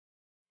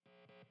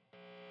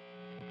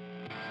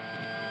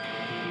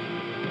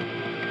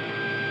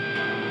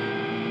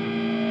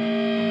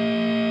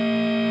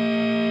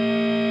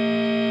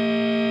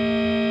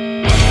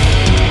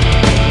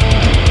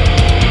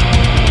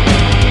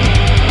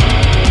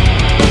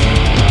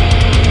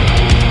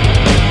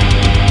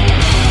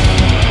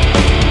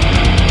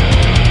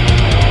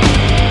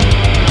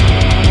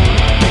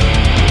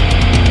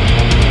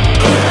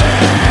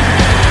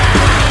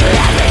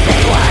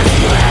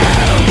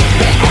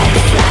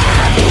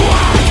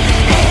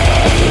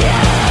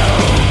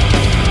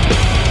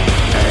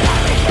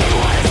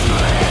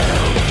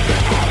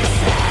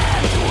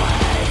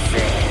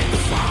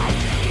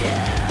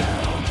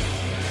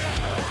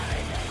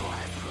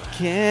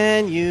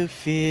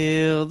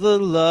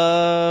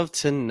love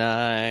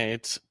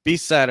tonight.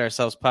 Beside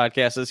Ourselves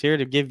podcast is here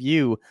to give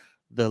you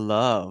the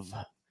love.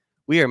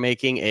 We are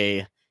making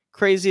a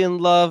Crazy in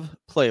Love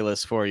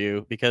playlist for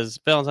you because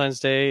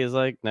Valentine's Day is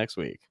like next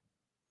week.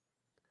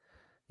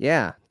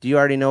 Yeah. Do you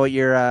already know what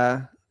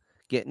you're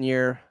getting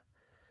your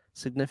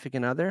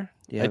significant other?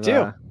 I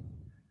do.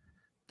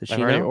 Does I've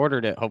she already know?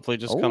 ordered it. Hopefully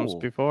it just comes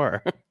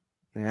before.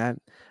 Yeah,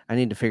 I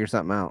need to figure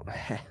something out.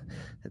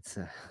 It's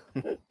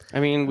I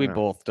mean, we know.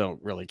 both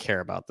don't really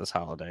care about this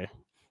holiday.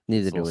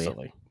 Neither It's a do little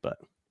we. silly, but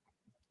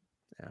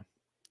yeah.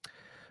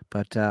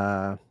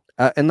 But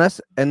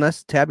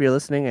unless Tab, you're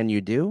listening and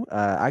you do,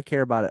 I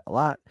care about it a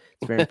lot.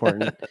 It's very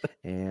important,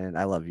 and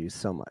I love you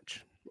so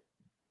much.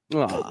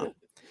 Aw.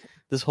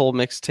 This whole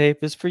mixtape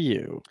is for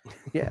you.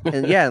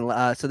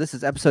 So this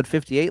is episode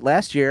 58.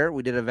 Last year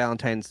we did a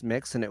Valentine's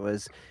mix, and it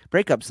was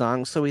breakup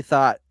songs. So we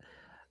thought,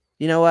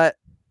 you know what,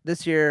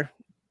 this year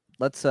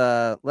let's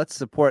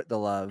support the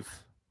love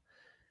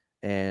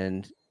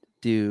and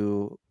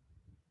do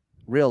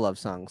real love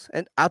songs.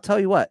 And I'll tell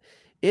you what,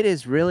 it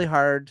is really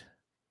hard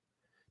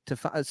to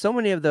find so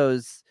many of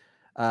those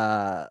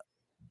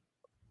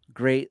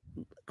great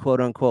quote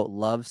unquote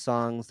love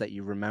songs that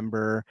you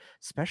remember,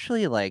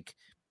 especially like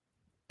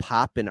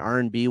pop and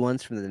R&B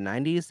ones from the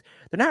 90s.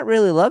 They're not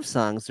really love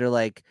songs. They're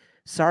like,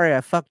 sorry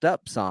I fucked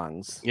up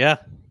songs. Yeah.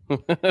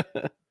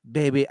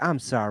 Baby, I'm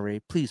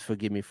sorry. Please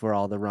forgive me for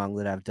all the wrong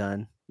that I've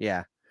done.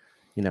 Yeah.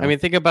 You know. I mean,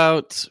 think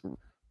about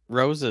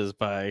Roses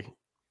by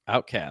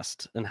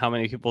Outkast and how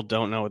many people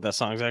don't know what that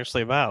song's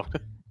actually about.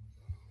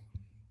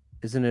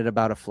 Isn't it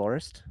about a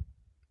florist?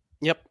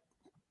 Yep.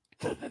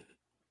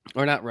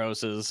 Or not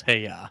Roses.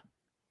 Hey, yeah.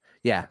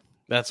 Yeah.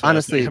 That's what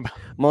honestly,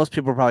 most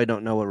people probably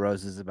don't know what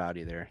Rose is about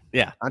either.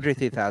 Yeah. Andre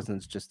 3000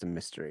 is just a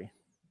mystery.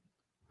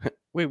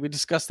 Wait, we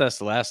discussed this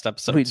the last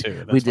episode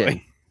too. We did.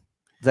 Is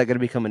that going to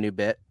become a new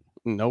bit?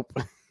 Nope.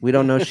 We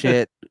don't know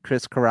shit.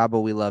 Chris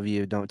Carrabba, we love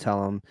you. Don't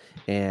tell him.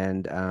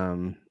 And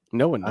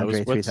no one knows.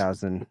 Andre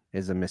 3000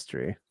 is a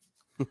mystery.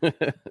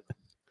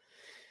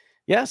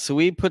 Yeah, so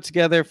we put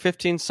together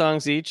 15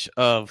 songs each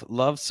of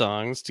love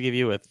songs to give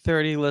you a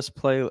 30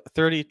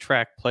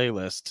 track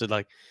playlist to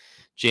like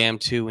jam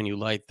to when you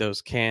light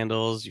those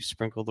candles, you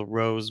sprinkle the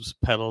rose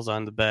petals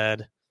on the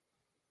bed,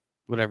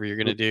 whatever you're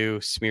going to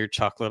do, smear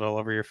chocolate all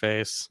over your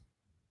face.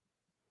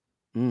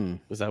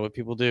 Is that what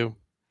people do?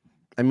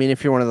 I mean,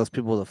 if you're one of those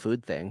people with a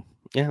food thing.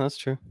 Yeah, that's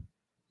true.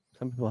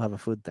 Some people have a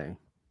food thing.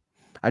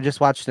 I just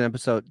watched an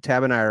episode.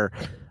 Tab and I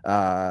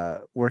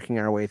are working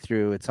our way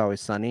through It's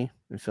Always Sunny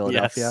in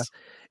Philadelphia. Yes.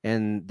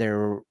 And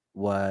there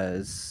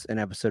was an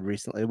episode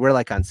recently. We're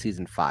like on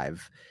season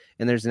 5.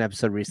 And there's an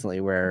episode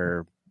recently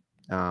where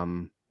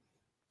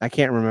I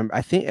can't remember.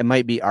 I think it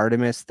might be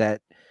Artemis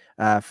that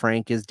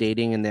Frank is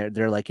dating, and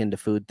they're like into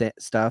food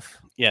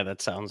stuff. Yeah,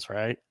 that sounds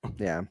right.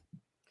 Yeah.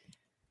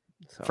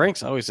 So.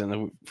 Frank's always in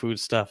the food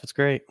stuff. It's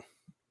great.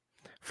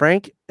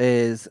 Frank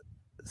is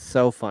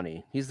so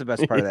funny. He's the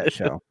best part of that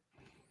show.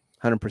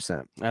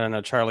 100%. I don't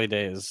know. Charlie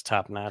Day is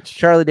top notch.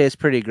 Charlie Day is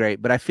pretty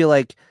great, but I feel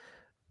like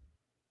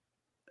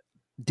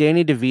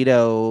Danny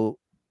DeVito,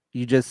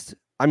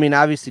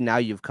 obviously now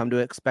you've come to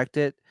expect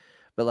it,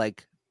 but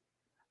like,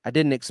 I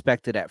didn't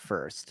expect it at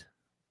first.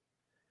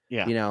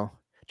 Yeah. You know,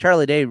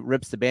 Charlie Day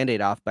rips the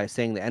Band-Aid off by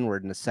saying the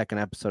N-word in the second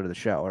episode of the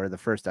show, or the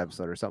first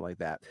episode or something like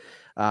that.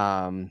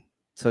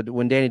 So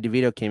when Danny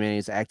DeVito came in,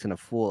 he's acting a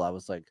fool. I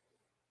was like,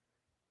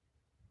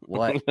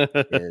 what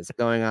is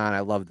going on? I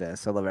love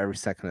this. I love every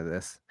second of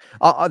this.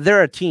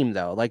 They're a team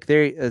though. Like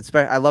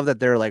I love that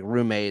they're like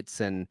roommates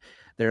and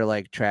they're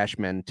like trash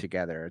men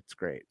together. It's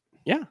great.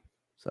 Yeah.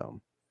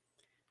 So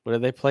what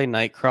did they play?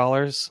 Night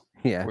crawlers?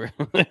 Yeah.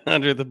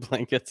 Under the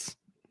blankets.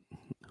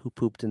 Who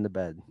pooped in the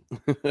bed?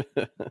 All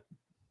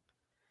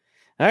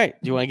right.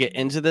 Do you want to get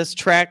into this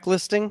track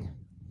listing?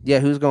 Yeah,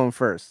 who's going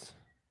first?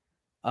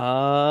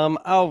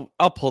 I'll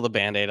pull the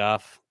Band-Aid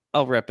off.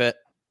 I'll rip it.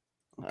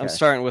 Okay. I'm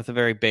starting with a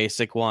very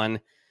basic one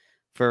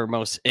for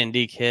most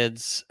indie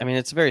kids. I mean,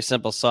 it's a very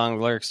simple song.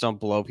 The lyrics don't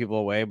blow people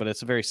away, but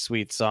it's a very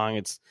sweet song.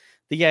 It's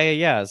the Yeah Yeah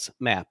Yeahs,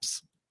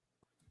 Maps.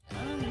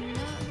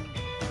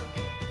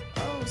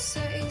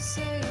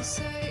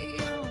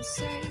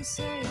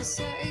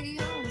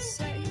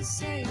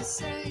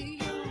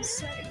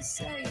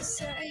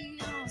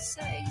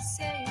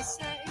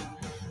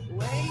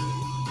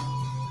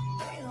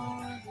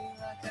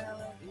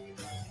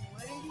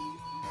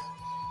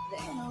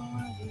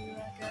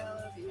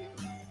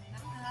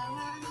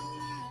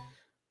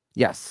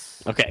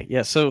 Yes. Okay.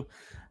 Yeah. So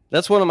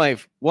that's one of my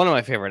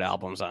favorite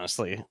albums,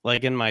 honestly.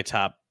 Like in my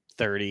top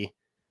 30,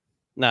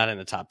 not in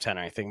the top 10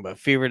 or anything, but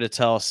Fever to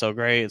Tell is so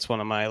great. It's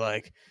one of my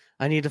like,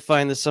 I need to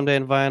find this someday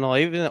in vinyl.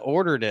 I even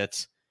ordered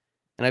it,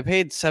 and I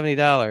paid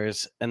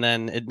 $70, and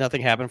then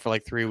nothing happened for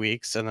like 3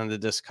 weeks, and then the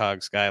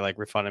Discogs guy like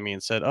refunded me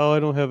and said, "Oh, I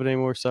don't have it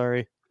anymore.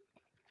 Sorry."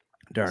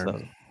 Darn. So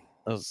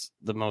that was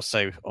the most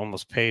I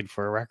almost paid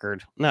for a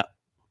record.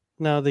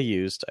 No, they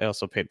used. I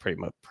also paid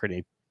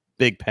pretty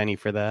big penny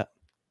for that.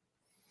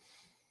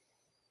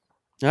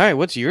 All right,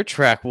 what's your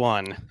track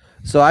one?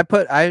 So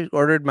I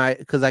ordered my,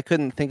 because I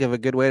couldn't think of a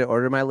good way to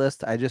order my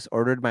list. I just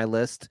ordered my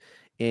list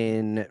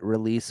in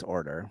release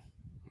order.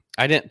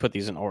 I didn't put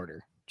these in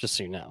order, just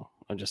so you know.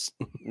 I'm just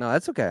No,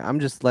 that's okay. I'm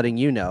just letting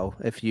you know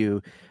if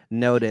you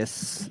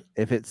notice,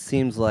 if it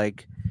seems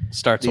like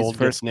starts these old,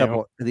 first gets new.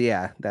 couple.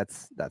 Yeah,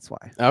 that's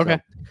why. Okay.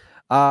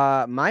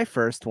 So, my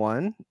first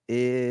one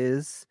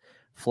is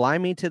 "Fly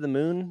Me to the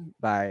Moon"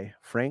 by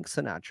Frank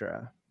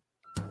Sinatra.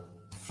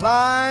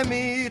 Fly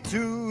me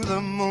to the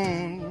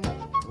moon,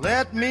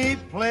 let me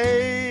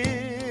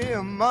play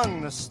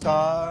among the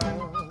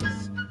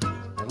stars,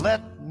 let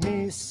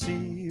me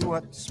see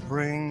what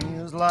spring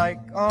is like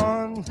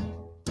on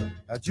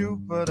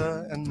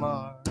Jupiter and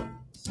Mars.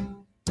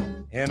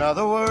 In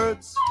other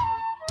words,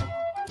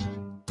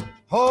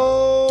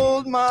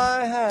 hold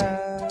my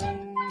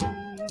hand.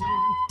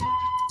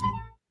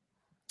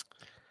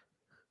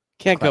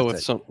 Can't go with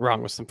Classic. some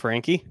wrong with some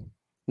Frankie.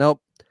 Nope.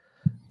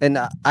 And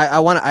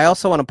I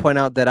also want to point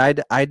out that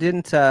I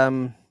didn't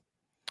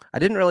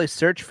really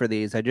search for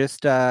these. I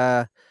just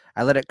I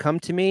let it come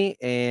to me,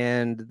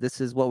 and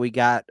this is what we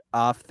got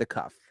off the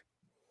cuff.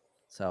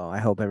 So I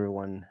hope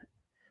everyone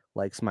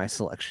likes my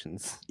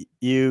selections.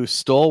 You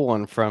stole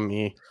one from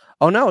me.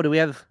 Oh no, do we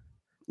have?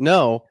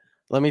 No,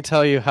 let me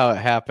tell you how it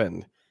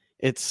happened.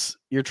 It's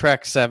your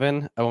track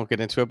 7. I won't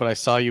get into it, but I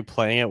saw you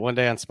playing it one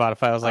day on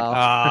Spotify. I was like, Oh.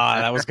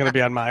 that was going to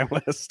be on my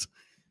list.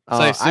 So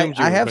I assumed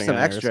you I were have putting some it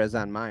on yours. extras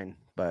on mine,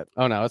 but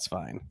Oh no, it's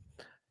fine.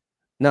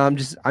 no, I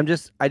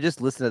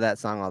just listen to that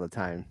song all the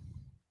time.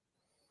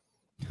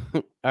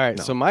 All right,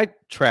 No. so my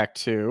track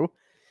 2,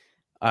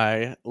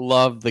 I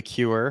love The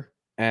Cure,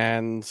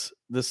 and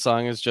this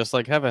song is Just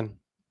Like Heaven,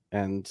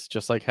 and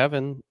Just Like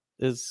Heaven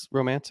is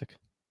romantic.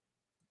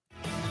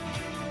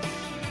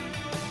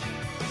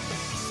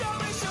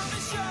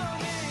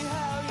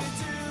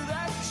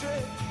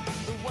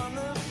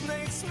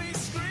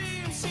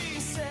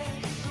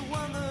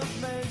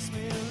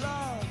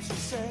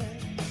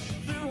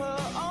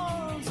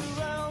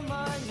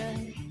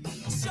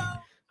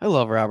 I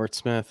love Robert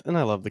Smith, and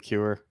I love The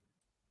Cure.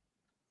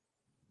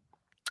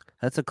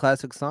 That's a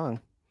classic song.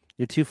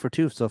 You're 2 for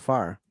 2 so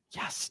far.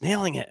 Yes,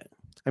 nailing it.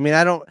 I mean,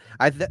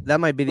 that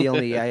might be the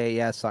only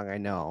Yeah song I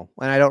know,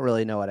 and I don't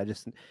really know it. I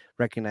just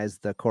recognize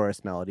the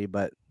chorus melody,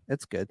 but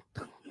it's good.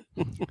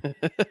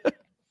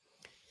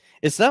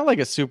 It's not like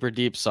a super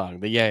deep song,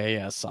 the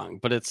Yeah song,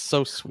 but it's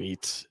so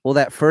sweet. Well,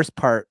 that first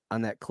part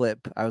on that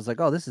clip, I was like,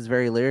 oh, this is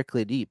very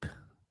lyrically deep.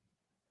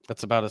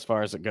 That's about as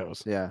far as it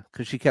goes. Yeah,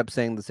 because she kept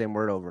saying the same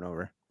word over and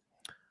over.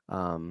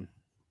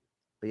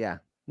 But yeah,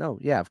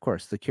 of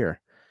course, The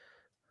Cure.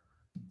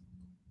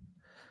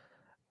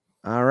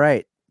 All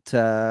right,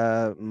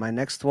 my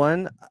next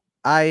one,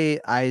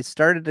 I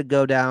started to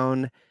go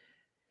down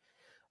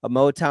a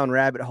Motown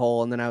rabbit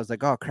hole, and then I was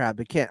like, oh crap,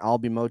 it can't all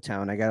be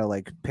Motown. I gotta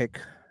like pick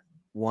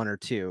one or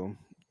two.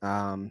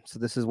 So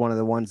this is one of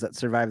the ones that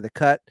survived the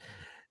cut.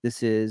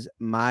 This is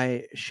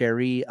My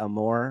Cherie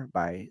Amour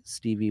by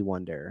Stevie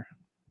Wonder.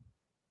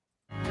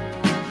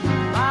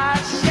 My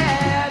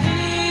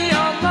Cherie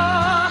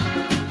Amour,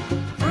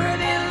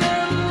 pretty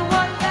little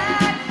one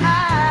that I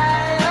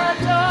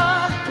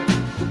adore.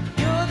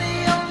 You're the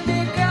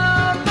only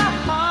girl my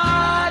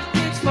heart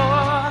beats for.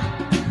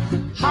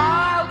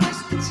 I wish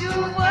that you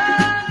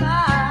were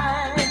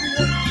mine.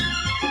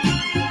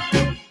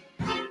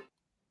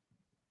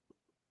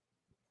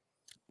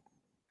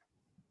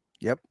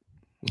 Yep.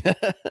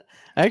 I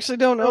actually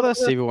don't know that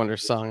Stevie Wonder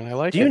song, and I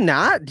like Do you it.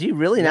 not? Do you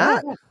really No.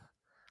 not?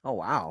 Oh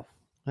wow,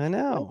 I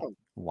know.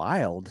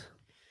 wild.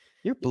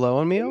 You're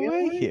blowing me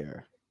away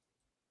here.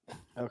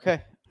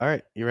 Okay. All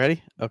right. You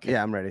ready? Okay.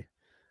 Yeah, I'm ready.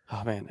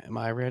 Oh man, am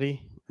I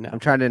ready? No. I'm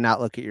trying to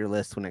not look at your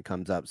list when it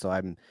comes up, so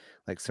I'm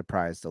like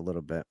surprised a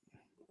little bit.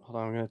 Hold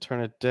on, I'm gonna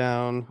turn it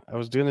down. I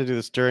was going to do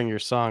this during your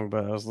song,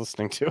 but I was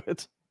listening to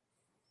it.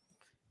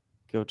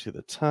 Go to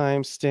the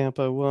timestamp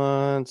I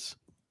want,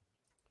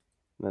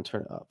 and then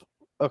turn it up.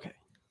 Okay.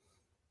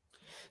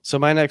 So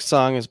my next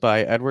song is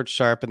by Edward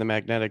Sharpe and the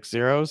Magnetic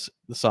Zeros.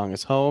 The song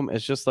is Home.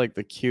 It's just like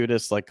the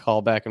cutest like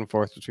call back and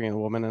forth between a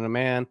woman and a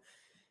man.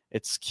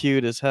 It's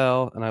cute as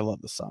hell, and I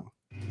love the song.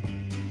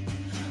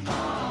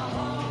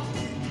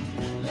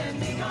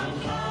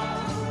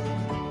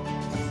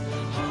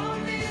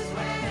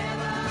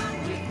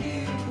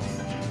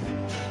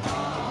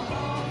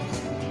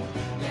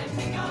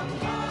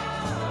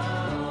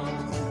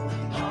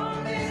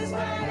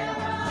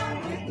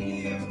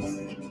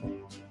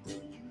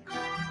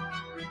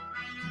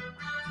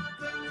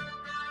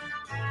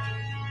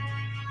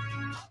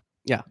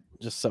 Yeah,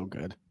 just so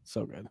good.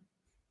 So good.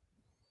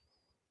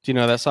 Do you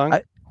know that song?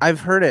 I've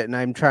heard it, and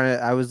I'm trying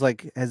to. I was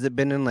like, has it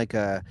been in like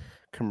a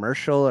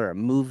commercial or a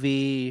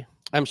movie?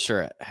 I'm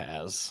sure it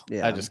has.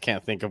 Yeah. I just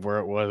can't think of where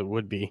it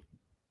would be.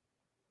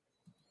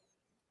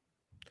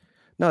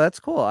 No, that's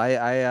cool.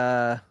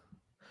 I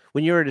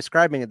when you were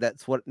describing it,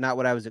 that's not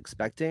what I was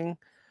expecting,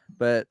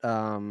 but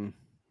I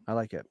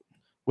like it.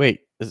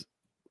 Wait, is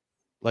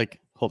like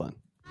hold on.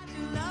 I do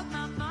love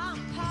my mom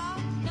and pop,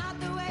 not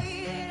the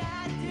way that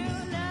I do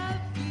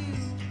love you.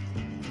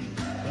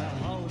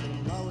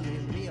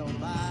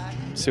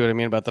 See what I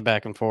mean about the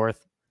back and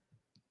forth?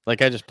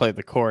 Like I just played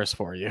the chorus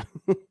for you.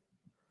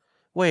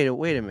 Wait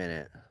a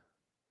minute.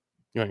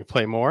 You want me to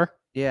play more?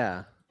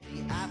 Yeah.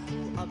 The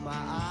apple of my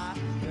eye,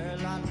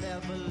 girl, I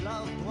never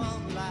loved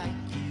one like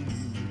you.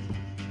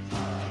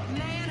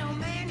 Man, oh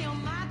man, you're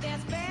my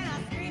best friend.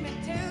 I scream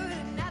it too.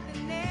 There's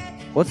nothing there.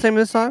 What's the name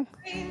of the song?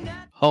 Ain't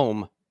nothing.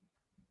 Home.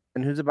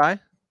 And who's it by?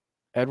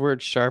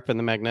 Edward Sharpe and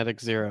the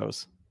Magnetic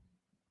Zeros.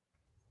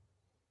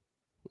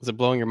 Is it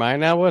blowing your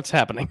mind now? What's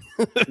happening?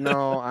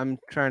 No, I'm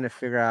trying to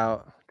figure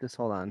out. Just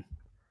hold on.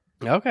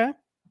 Okay.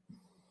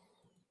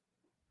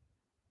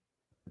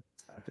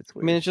 If it's I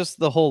mean, it's just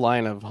the whole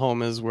line of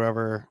home is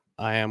wherever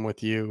I am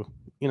with you.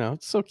 You know,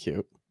 it's so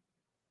cute.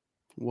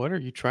 What are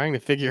you trying to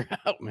figure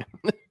out, man?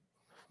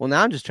 Well,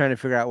 now I'm just trying to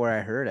figure out where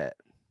I heard it.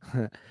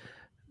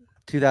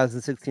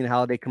 2016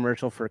 holiday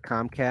commercial for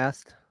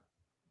Comcast.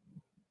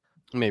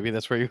 Maybe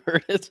that's where you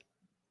heard it.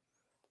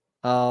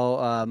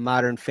 Oh,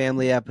 Modern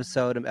Family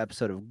episode, an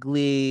episode of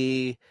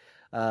Glee.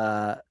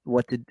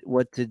 What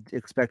to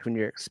expect when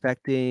you're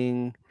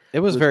expecting. It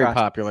was Blue very Cross-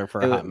 popular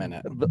for a hot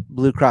minute.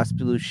 Blue Cross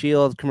Blue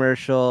Shield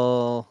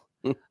commercial.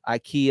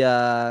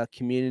 IKEA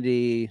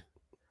community.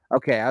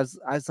 Okay, I was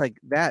like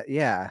that.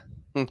 Yeah.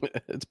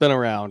 It's been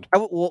around.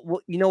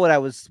 Well, you know what I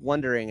was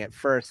wondering at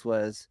first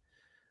was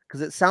because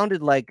it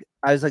sounded like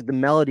I was like the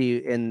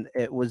melody and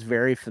it was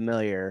very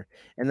familiar,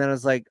 and then I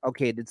was like,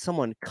 okay, did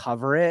someone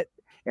cover it?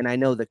 And I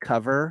know the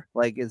cover,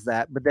 like, is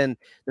that? But then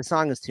the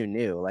song is too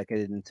new. Like, I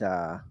didn't.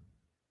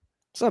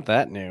 It's not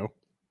that new.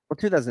 Well,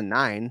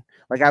 2009.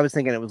 Like, I was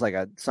thinking it was like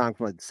a song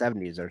from like the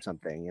 70s or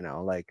something. You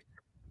know, like.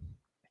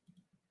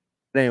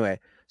 But anyway,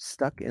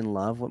 Stuck in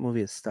Love. What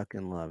movie is Stuck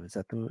in Love? Is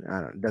that the movie?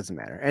 I don't know. It doesn't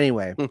matter.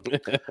 Anyway,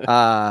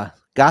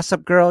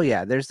 Gossip Girl.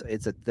 Yeah, there's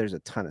a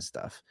ton of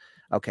stuff.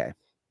 Okay.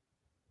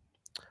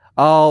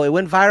 Oh, it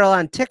went viral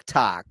on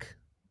TikTok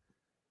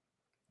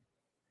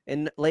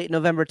in late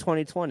November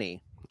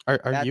 2020.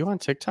 Are you on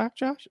TikTok,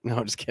 Josh? No,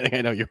 I'm just kidding.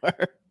 I know you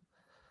are.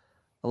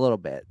 A little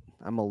bit.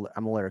 I'm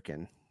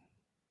lurking.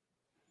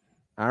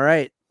 All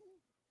right.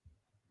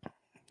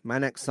 My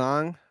next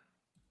song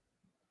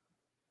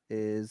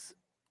is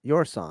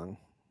Your Song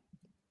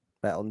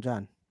by Elton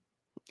John.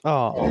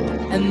 Oh,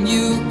 And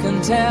you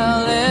can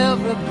tell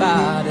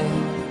everybody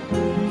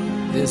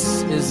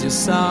this is your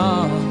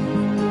song.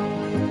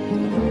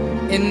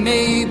 It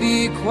may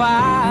be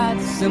quite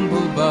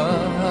simple,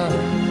 but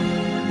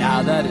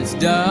now that it's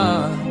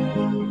done,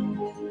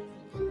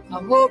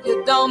 I hope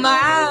you don't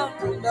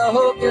mind. I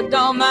hope you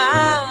don't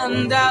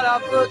mind that I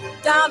put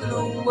down in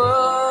the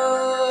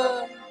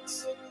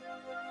words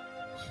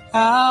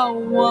how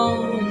wonderful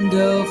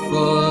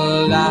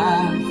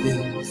life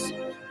is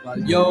while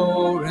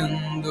you're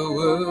in the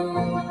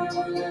world.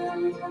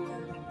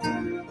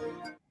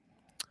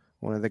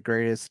 One of the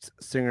greatest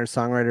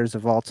singer-songwriters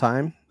of all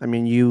time. I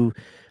mean, you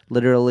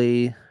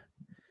literally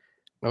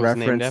I was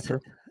named referenced...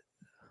 after.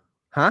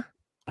 Huh?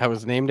 I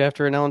was named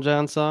after an Elton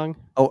John song.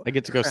 Oh, I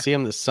get to go see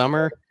him this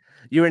summer.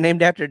 you were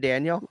named after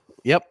Daniel?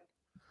 Yep.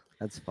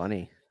 That's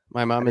funny.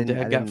 My mom and I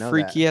dad didn't got know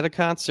freaky at a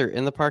concert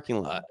in the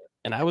parking lot,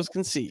 and I was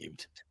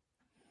conceived.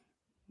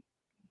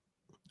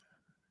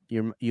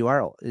 You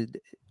are,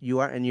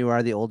 and you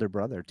are the older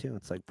brother too.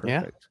 It's like Yeah.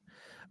 perfect.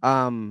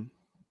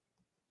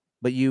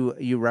 But you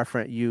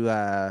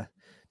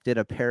did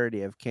a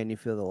parody of "Can You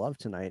Feel the Love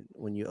Tonight"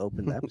 when you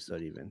opened the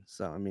episode, even.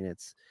 So I mean,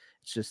 it's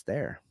just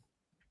there.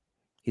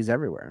 He's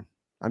everywhere.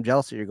 I'm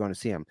jealous that you're going to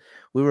see him.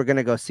 We were going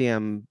to go see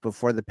him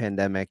before the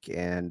pandemic,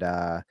 and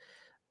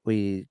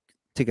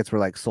tickets were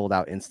like sold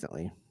out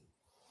instantly.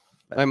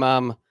 My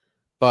mom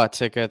bought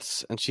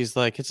tickets, and she's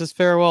like, "It's his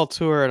farewell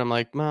tour," and I'm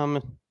like,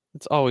 "Mom,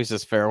 it's always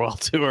his farewell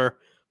tour,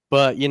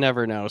 but you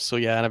never know." So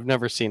yeah, and I've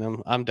never seen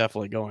him. I'm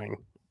definitely going.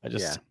 I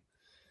just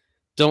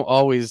don't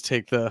always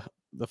take the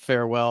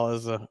farewell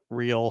as a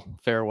real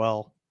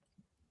farewell.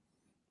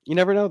 You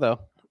never know,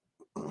 though.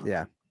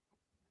 Yeah.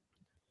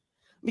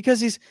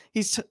 Because he's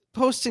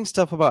posting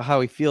stuff about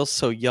how he feels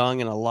so young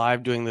and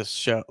alive doing this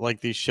show,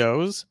 like these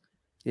shows.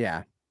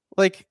 Yeah.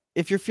 Like,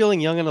 if you're feeling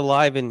young and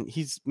alive and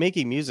he's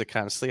making music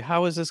constantly,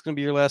 how is this going to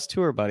be your last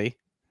tour, buddy?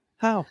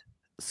 How?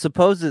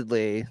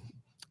 Supposedly,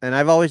 and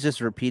I've always just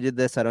repeated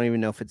this, I don't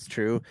even know if it's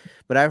true,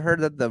 but I've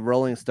heard that the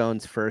Rolling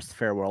Stones' first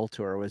farewell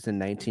tour was in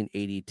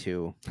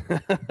 1982.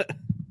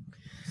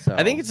 So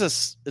I think it's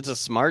a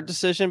smart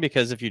decision,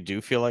 because if you do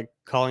feel like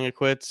calling it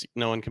quits,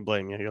 no one can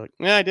blame you. You're like,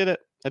 yeah, I did it.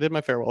 I did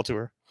my farewell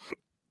tour.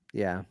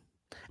 Yeah.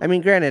 I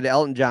mean, granted,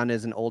 Elton John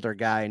is an older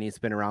guy and he's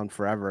been around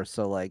forever.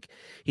 So like,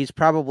 he's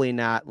probably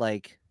not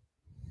like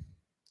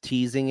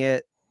teasing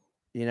it.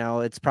 You know,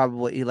 it's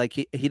probably like,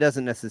 he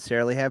doesn't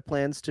necessarily have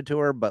plans to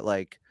tour, but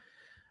like,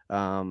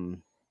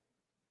 then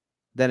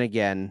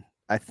again,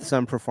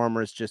 some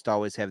performers just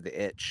always have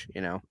the itch,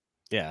 you know?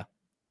 Yeah.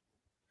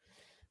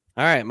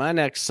 All right. My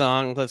next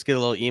song, let's get a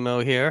little emo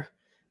here.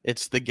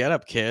 It's the Get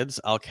Up Kids.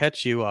 I'll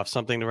catch you off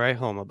Something to Write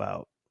Home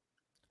About.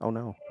 Oh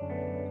no.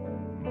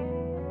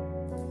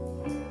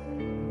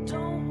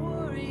 Don't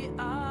worry,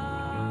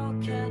 I'll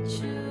catch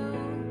you.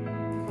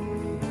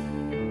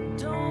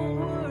 Don't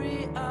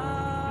worry,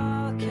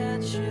 I'll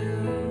catch you.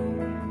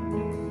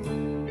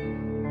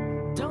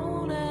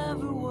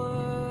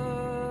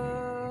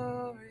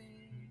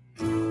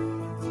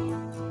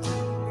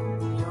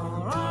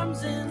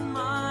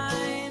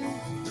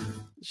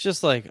 It's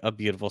just like a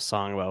beautiful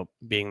song about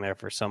being there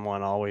for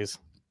someone always.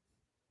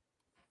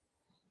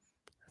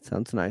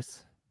 Sounds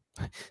nice.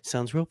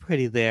 Sounds real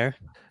pretty there.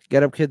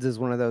 Get Up Kids is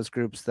one of those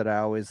groups that I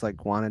always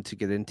like wanted to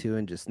get into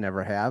and just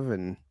never have,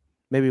 and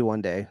maybe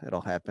one day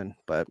it'll happen.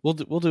 But We'll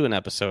do an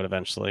episode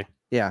eventually.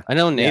 yeah, I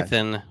know Yeah.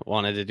 Nathan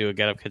wanted to do a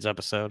Get Up Kids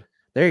episode.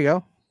 there you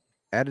go.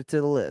 Add it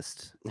to the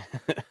list.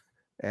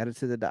 Add it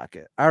to the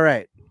docket. All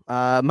right.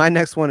 My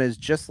next one is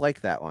just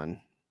like that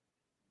one.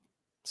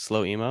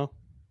 Slow emo.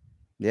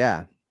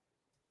 Yeah.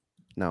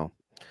 No.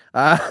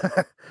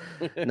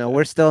 No,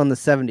 we're still in the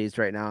 70s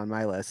right now on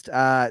my list.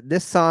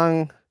 This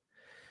song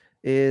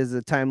is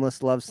a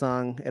timeless love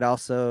song. It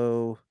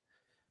also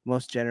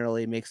most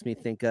generally makes me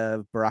think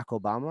of Barack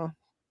Obama.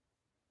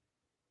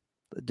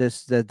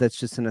 That's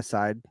just an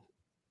aside.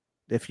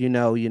 If you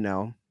know, you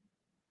know.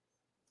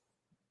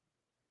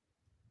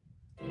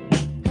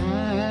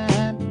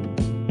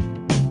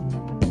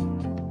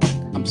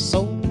 I'm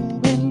so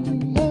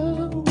in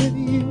love with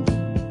you.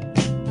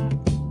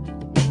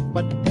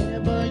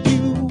 Whatever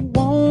you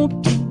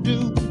want to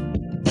do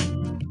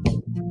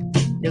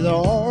is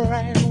all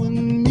right with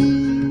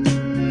me.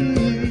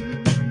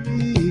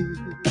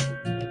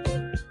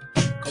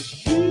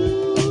 'Cause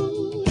you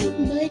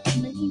make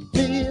me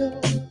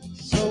feel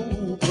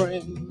so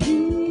brand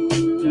new.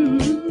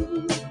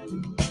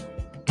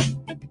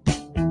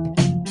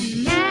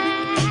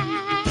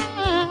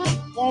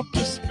 I want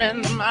to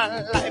spend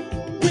my life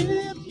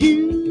with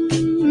you.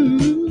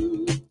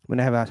 I'm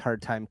gonna have a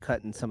hard time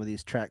cutting some of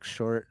these tracks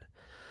short.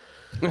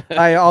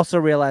 I also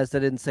realized I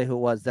didn't say who it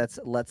was. That's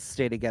 "Let's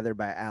Stay Together"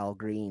 by Al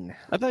Green.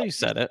 I thought you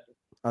said it.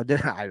 Oh,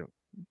 did I?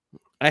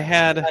 I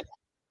had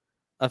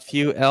a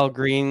few Al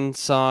Green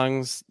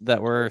songs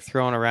that were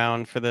thrown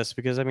around for this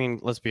because, I mean,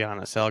 let's be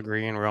honest, Al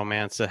Green,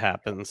 romance, it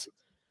happens.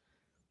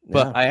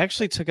 But Yeah. I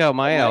actually took out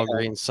my Al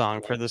Green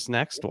song for this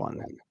next one.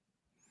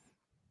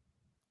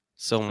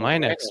 So my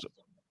next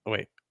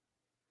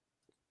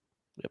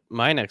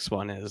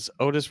one is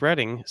Otis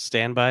Redding,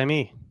 "Stand By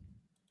Me."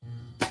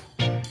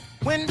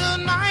 When the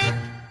night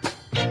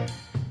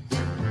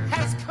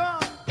has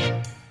come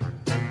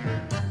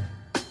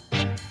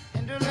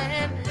and the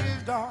land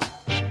is dark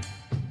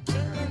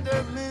and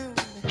the moon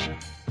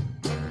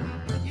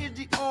is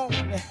the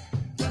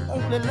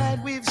only light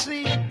we've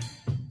seen.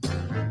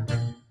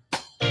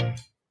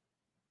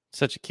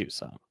 Such a cute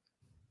song.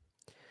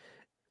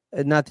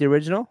 Not the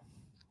original.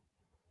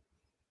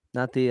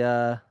 Not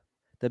the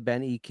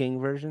Ben E. King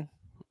version.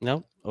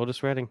 Nope,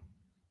 Otis Redding.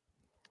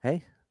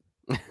 Hey,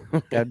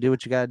 gotta do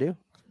what you gotta do.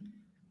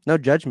 No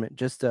judgment,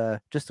 just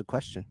a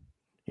question,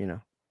 you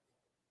know.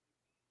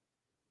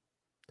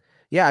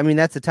 Yeah, I mean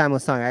that's a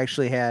timeless song. I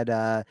actually had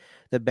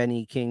the Ben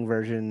E. King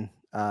version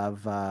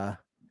of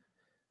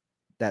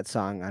that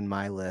song on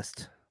my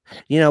list.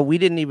 You know, we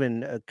didn't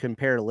even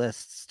compare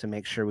lists to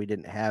make sure we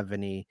didn't have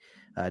any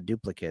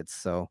duplicates.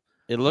 So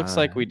It looks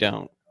like we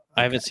don't.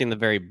 I haven't okay. seen the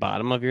very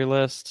bottom of your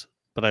list,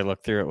 but I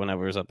looked through it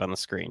whenever it was up on the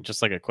screen,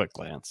 just like a quick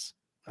glance.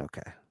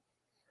 Okay.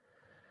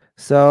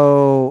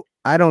 So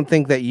I don't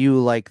think that you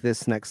like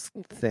this next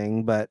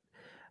thing, but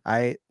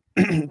I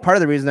part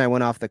of the reason I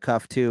went off the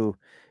cuff too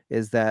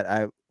is that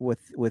I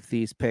with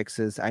these picks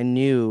is I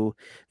knew,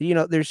 you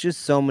know, there's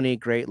just so many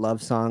great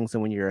love songs,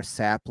 and when you're a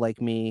sap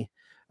like me,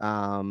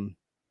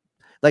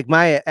 like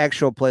my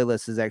actual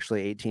playlist is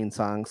actually 18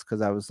 songs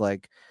because I was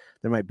like,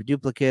 there might be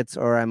duplicates,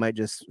 or I might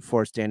just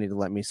force Danny to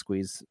let me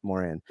squeeze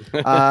more in.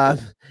 But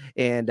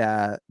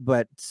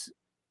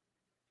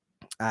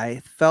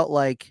I felt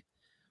like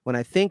when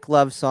I think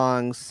love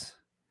songs,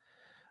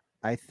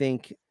 I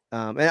think,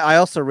 and I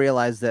also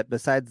realized that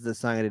besides the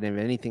song, I didn't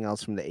have anything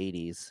else from the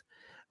 80s.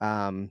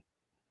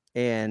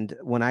 And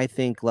when I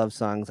think love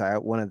songs,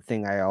 one of the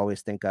things I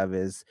always think of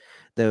is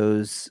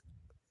those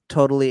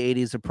totally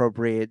 80s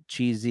appropriate,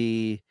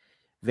 cheesy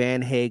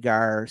Van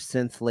Hagar,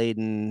 synth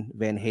laden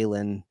Van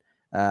Halen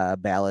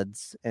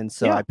ballads. And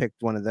so Yeah. I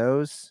picked one of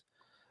those.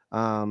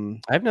 I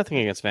have nothing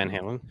against Van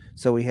Halen.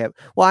 So we have,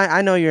 well,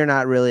 I know you're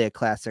not really a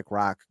classic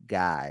rock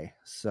guy,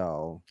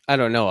 so I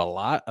don't know a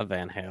lot of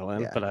Van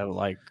Halen, Yeah. but I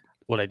like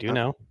what I do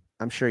know.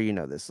 I'm sure you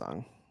know this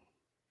song.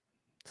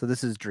 So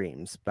this is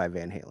Dreams by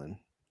Van Halen,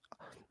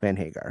 Van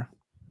Hagar.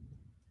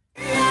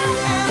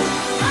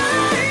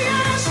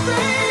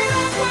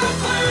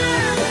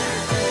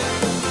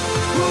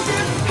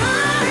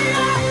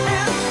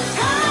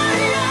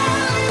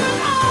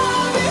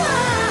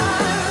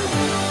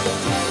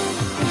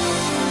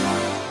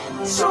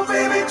 So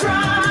baby,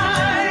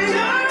 dry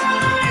your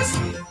eyes.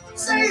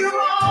 Save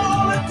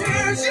all the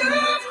tears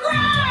you've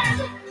cried.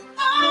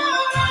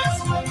 Oh,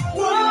 that's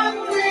what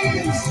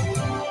dreams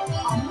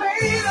are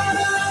made of.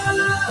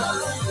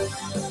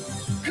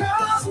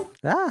 'Cause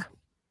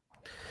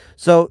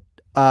So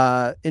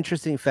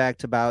interesting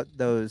fact about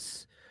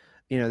those,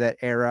 you know, that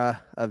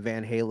era of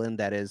Van Halen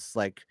that is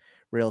like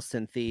real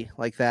synthy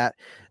like that.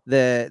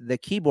 The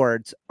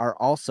keyboards are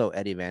also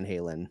Eddie Van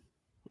Halen.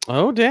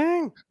 Oh,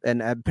 dang.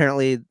 And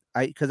apparently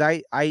I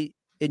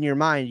in your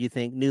mind you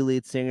think new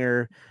lead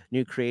singer,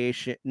 new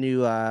creation,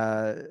 new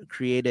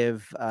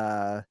creative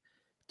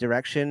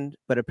direction,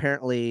 but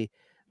apparently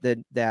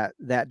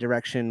that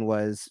direction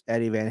was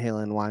Eddie Van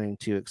Halen wanting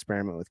to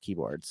experiment with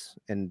keyboards.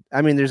 And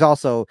I mean, there's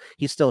also,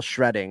 he's still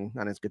shredding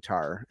on his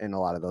guitar in a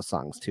lot of those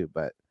songs too,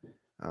 but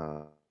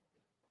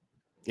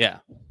Yeah.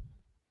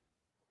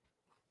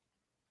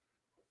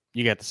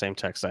 You got the same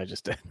text I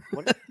just did.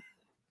 what?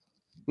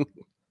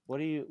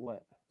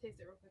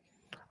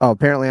 Oh,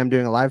 apparently I'm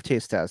doing a live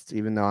taste test,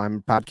 even though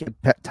I'm podcast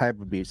pet type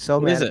would be so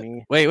What mad is at it?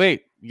 me.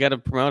 Wait. You got to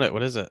promote it.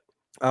 What is it?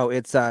 Oh,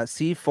 it's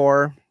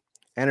C4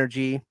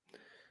 Energy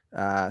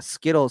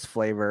Skittles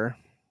flavor.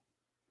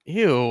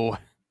 Ew.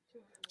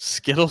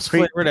 Skittles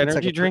flavored it's energy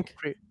like a drink?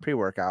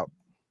 pre-workout.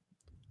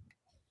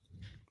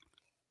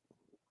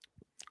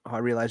 Oh, I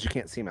realize you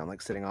can't see me. I'm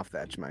like sitting off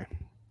the edge of my.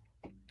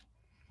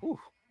 Ooh.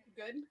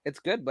 Good. It's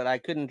good, but I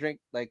couldn't drink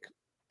like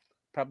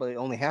probably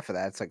only half of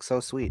that. It's like so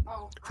sweet.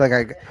 Oh, I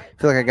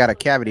feel like I got a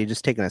cavity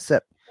just taking a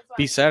sip.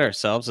 Beside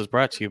Ourselves is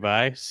brought to you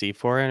by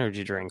C4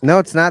 Energy Drink. No,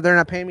 it's not. They're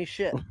not paying me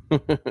shit.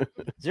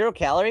 0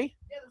 calorie?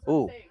 Yeah, that's what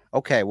I'm Ooh. saying.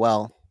 Okay,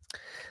 well,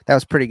 that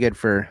was pretty good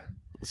for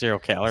 0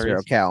 calories.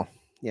 0 cal.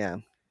 Yeah.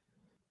 All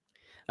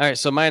right,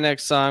 so my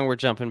next song, we're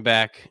jumping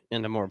back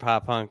into more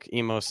pop punk,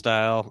 emo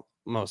style,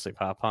 mostly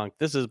pop punk.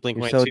 This is Blink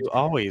You're 182, so-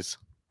 Always.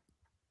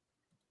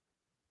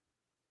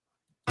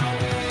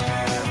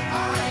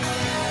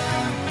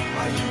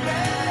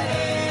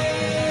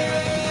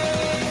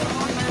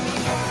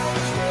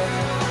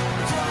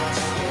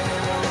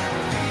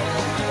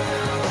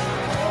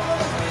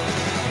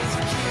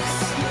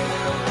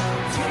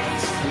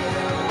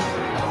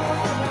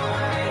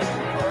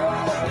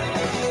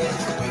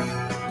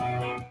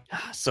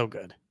 So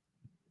good.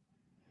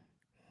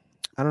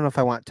 I don't know if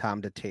I want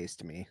Tom to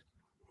taste me.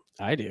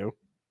 I do.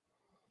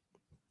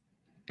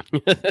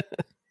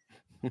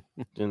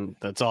 And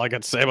that's all I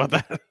got to say about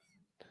that.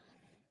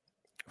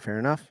 Fair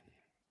enough.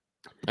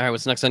 All right,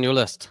 what's next on your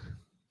list?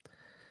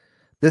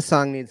 This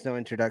song needs no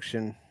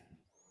introduction.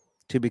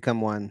 To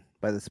Become One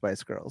by the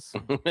Spice Girls.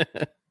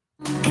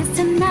 'Cause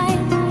tonight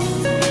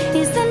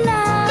is the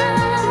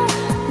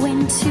night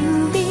when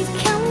to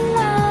become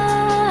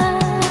one.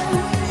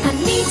 I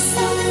need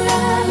some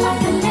love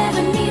like I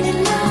never needed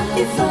love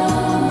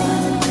before.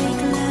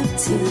 Make love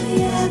to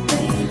you,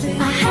 baby.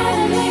 I had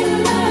a little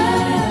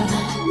love,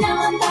 now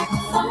I'm back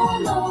for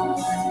more.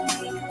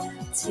 Make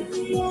love to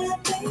you,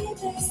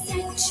 baby.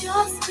 Set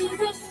your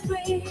spirit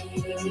free.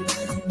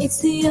 It's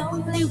the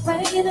only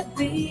way to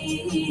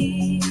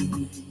be.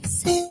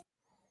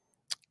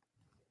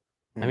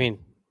 I mean,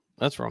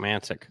 that's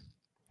romantic.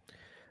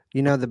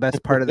 You know, the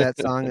best part of that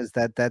song is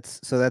that's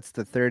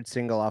the third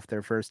single off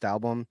their first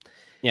album.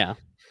 Yeah.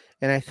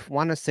 And I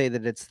want to say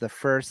that it's the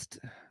first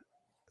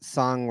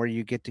song where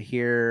you get to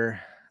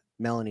hear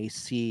Melanie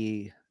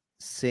C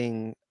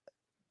sing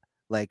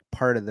like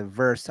part of the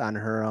verse on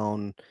her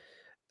own.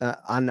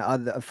 On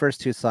the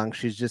first two songs,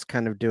 she's just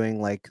kind of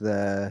doing like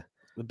the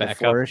Backup.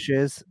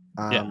 flourishes.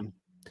 Yeah.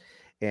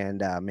 And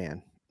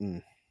man,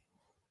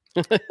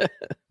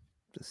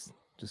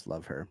 just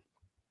love her.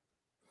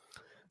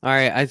 All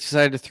right, I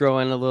decided to throw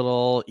in a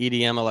little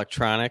EDM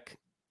electronic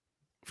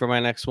for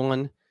my next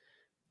one.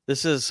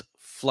 This is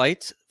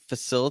Flight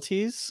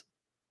Facilities.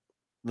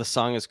 The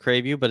song is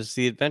Crave You, but it's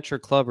the Adventure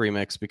Club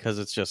remix because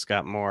it's just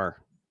got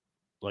more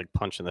like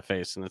punch in the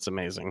face and it's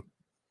amazing.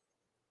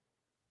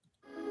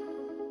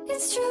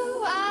 It's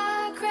true,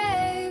 I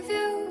crave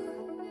you.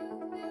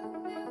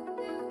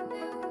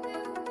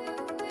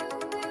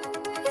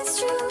 It's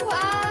true,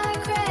 I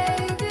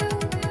crave you.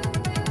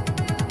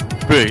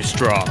 Bass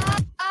drop.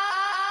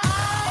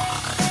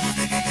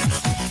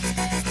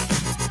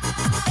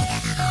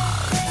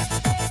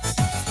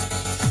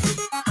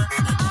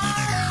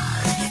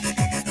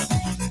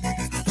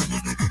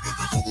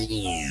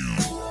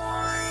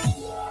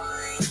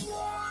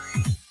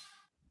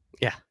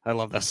 Yeah, I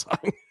love that song.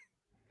 I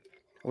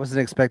wasn't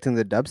expecting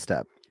the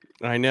dubstep.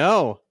 I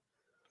know.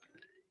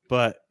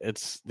 But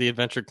it's the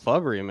Adventure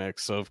Club remix,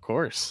 so of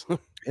course.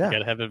 Yeah. You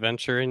gotta have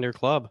adventure in your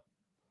club.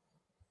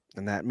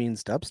 And that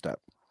means dubstep.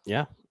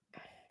 Yeah.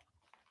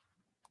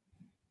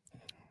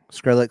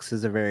 Skrillex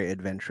is a very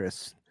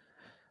adventurous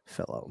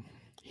fellow.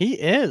 He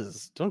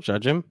is. Don't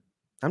judge him.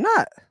 I'm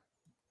not.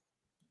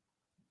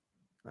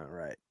 All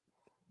right.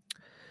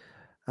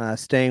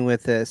 Staying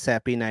with the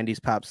sappy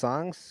 90s pop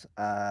songs.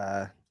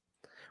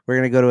 We're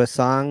going to go to a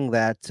song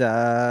that,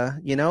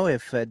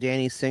 if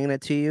Danny's singing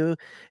it to you,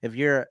 if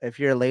you're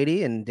a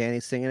lady and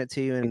Danny's singing it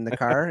to you in the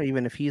car,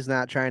 even if he's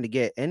not trying to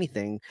get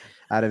anything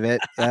out of it,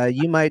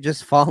 you might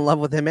just fall in love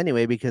with him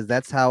anyway, because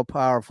that's how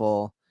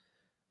powerful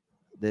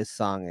this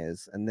song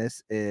is. And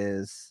this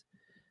is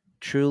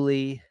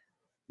Truly,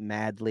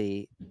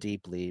 Madly,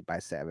 Deeply by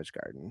Savage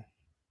Garden.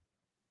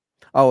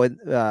 Oh, and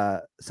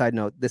side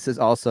note, this is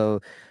also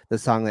the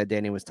song that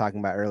Danny was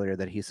talking about earlier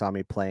that he saw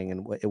me playing,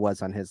 and it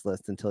was on his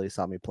list until he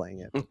saw me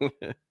playing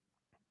it.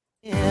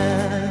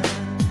 Yeah,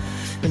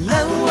 well,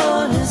 I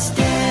wanna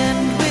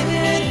stand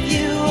with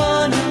you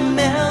on a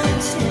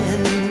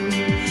mountain.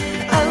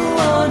 I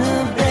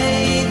wanna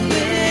bathe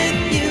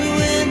with you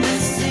in the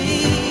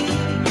sea.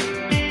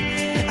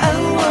 I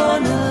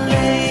wanna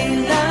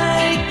lay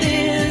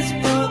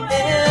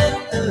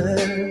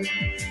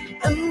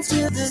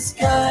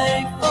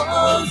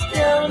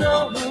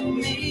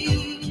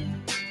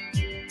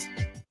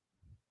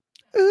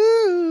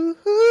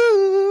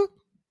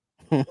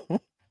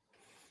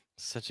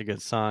Such a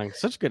good song.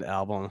 Such a good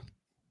album.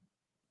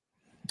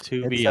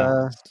 To be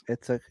honest.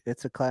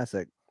 It's a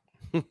classic.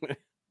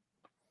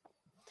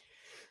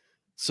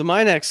 So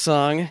my next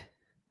song,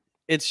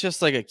 it's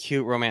just like a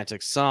cute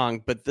romantic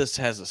song, but this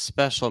has a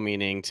special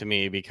meaning to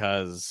me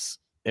because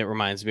it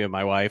reminds me of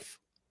my wife.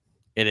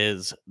 It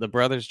is the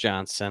Brothers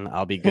Johnson,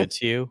 I'll Be Good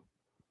to You.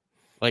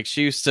 Like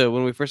she used to,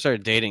 when we first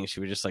started dating, she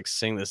would just like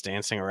sing this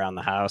dancing around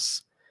the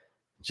house.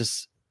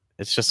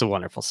 It's just a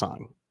wonderful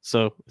song.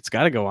 So it's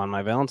got to go on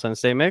my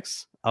Valentine's Day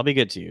mix. I'll Be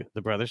Good to You,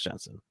 the Brothers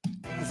Johnson.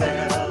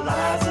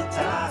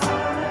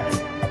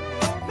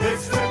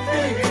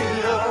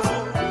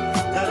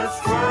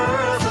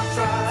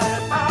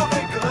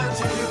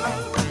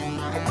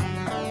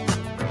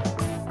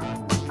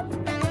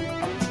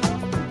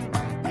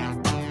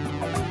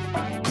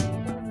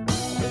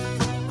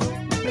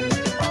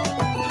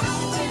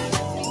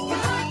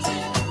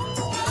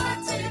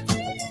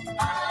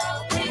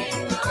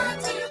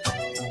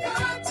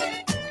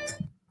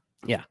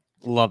 Yeah,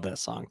 love that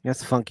song.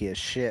 That's funky as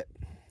shit.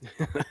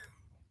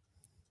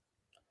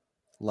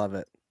 Love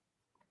it.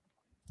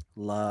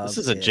 Love This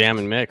is a it. jam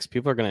and mix.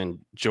 People are going to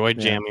enjoy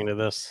jamming to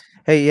this.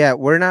 Hey, yeah,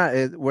 we're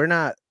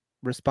not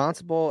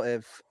responsible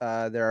if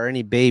there are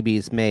any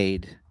babies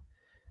made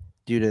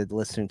due to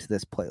listening to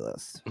this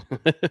playlist.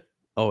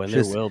 Oh, and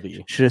Just- there will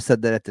be. Should have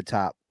said that at the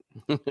top.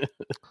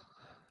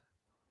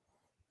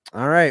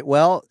 All right.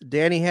 Well,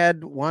 Danny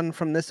had one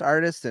from this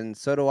artist, and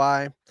so do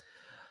I.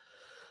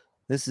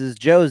 This is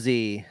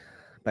Josie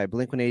by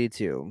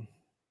Blink-182.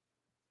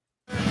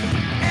 And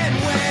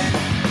when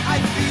I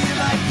feel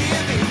like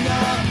giving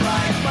up,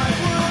 like my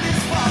world is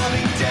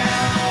falling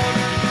down,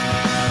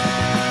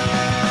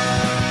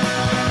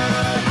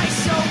 I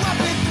show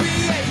up at 3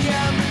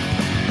 a.m.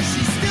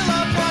 She's still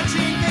up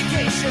watching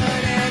Vacation,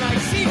 and I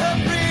see her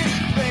pretty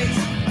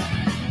face.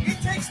 It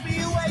takes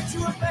me away to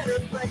a better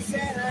place,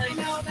 and I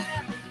know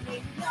that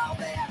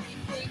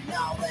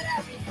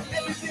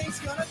everything's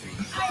gonna be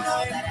fine. I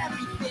know that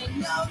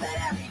everything's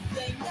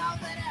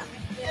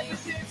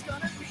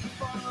gonna be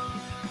fine.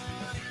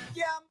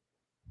 Yeah.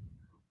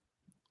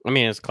 I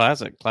mean, it's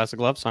classic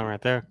love song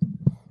right there.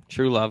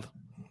 True love.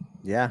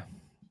 Yeah.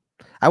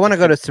 I want to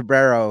go to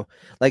Sombrero.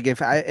 Like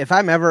if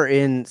I'm ever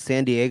in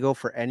San Diego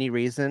for any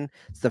reason,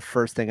 it's the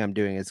first thing I'm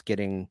doing is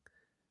getting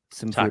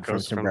some food from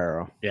Tacos from-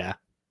 Sombrero. Yeah.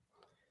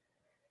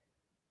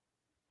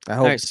 I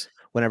hope Nice.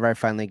 whenever I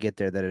finally get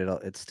there that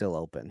it's still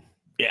open.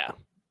 Yeah.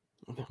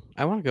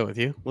 I want to go with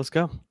you. Let's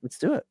go. Let's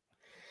do it.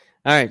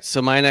 All right.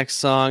 So my next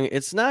song,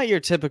 it's not your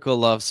typical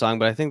love song,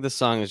 but I think this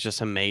song is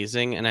just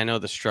amazing. And I know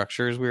the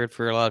structure is weird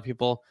for a lot of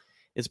people.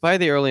 It's by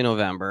the Early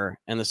November,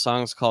 and the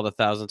song's called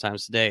 1,000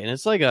 Times a Day. And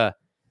it's like a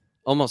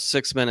almost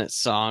 6-minute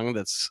song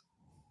that's,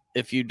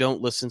 if you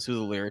don't listen to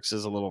the lyrics,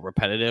 is a little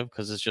repetitive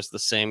because it's just the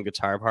same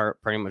guitar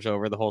part pretty much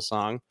over the whole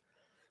song.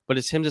 But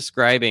it's him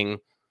describing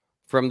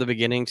from the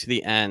beginning to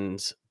the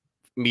end,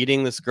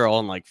 meeting this girl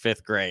in like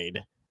 5th grade,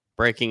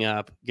 breaking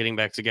up, getting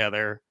back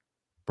together,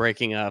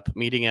 breaking up,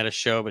 meeting at a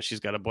show, but she's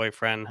got a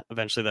boyfriend,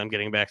 eventually them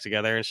getting back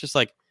together. It's just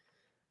like,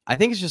 I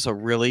think it's just a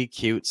really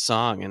cute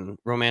song and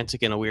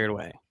romantic in a weird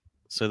way.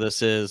 So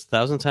this is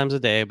 1,000 Times a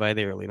Day by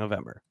the Early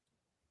November.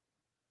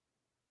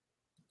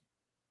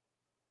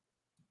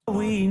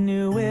 We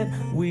knew it,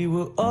 we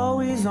were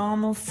always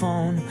on the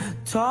phone,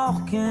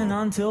 talking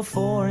until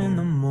 4 in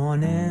the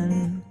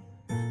morning.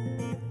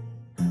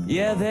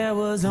 Yeah, there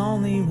was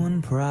only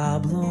one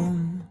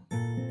problem.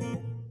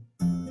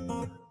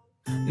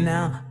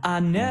 Now, I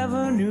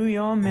never knew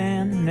your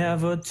man,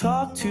 never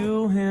talked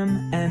to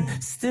him, and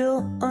still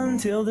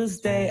until this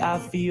day I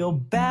feel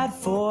bad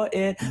for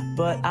it.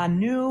 But I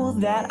knew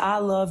that I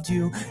loved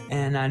you,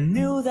 and I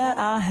knew that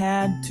I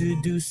had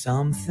to do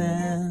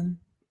something.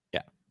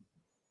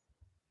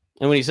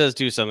 And when he says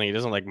do something, he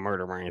doesn't like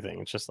murder or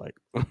anything. It's just like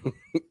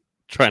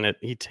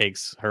he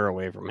takes her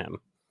away from him.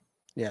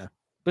 Yeah.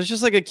 But it's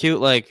just like a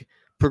cute like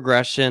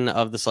progression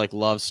of this like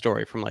love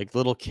story from like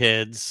little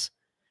kids.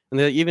 And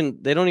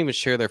they don't even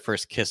share their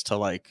first kiss till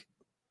like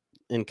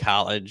in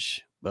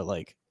college, but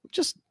like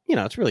just,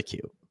 it's really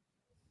cute.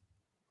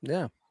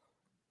 Yeah.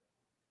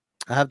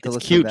 I have to It's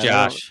listen cute, to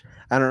that. Josh.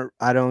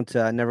 I don't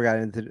never got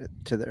into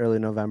the Early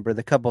November.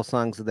 The couple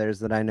songs of theirs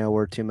that I know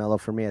were too mellow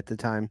for me at the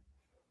time.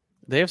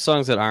 They have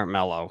songs that aren't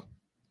mellow.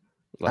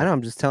 I know,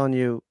 I'm just telling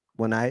you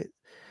when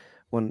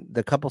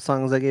the couple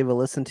songs I gave a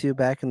listen to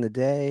back in the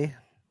day.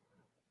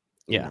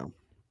 Yeah.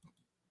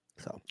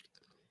 So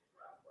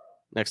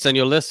Next on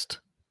your list.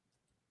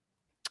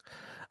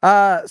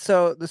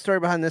 so the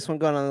story behind this one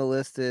going on the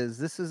list is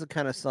this is a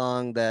kind of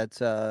song that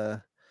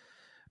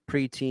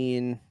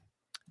preteen,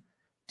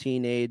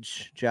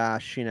 teenage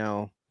Josh,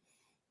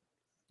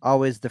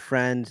 always the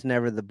friend,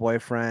 never the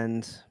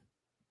boyfriend.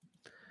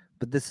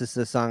 But this is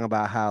a song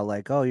about how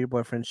like, oh, your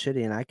boyfriend's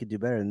shitty and I could do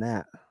better than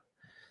that.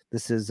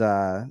 This is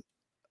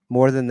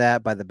More Than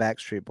That by the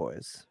Backstreet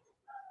Boys.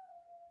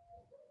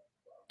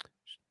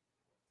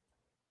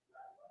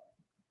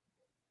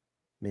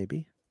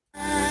 Maybe.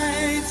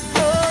 I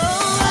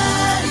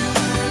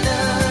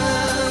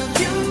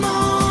love you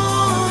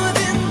more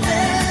than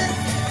that.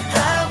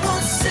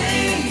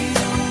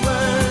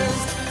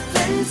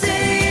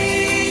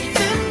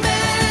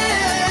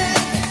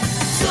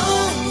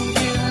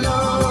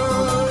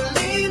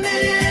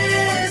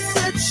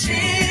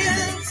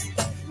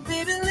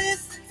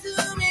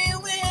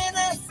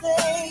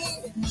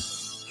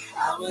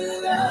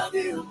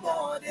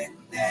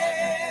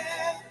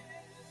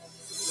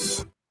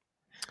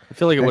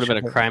 feel like it would have been Backstreet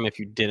a Boys. crime if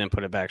you didn't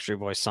put a Backstreet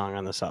Boys song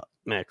on this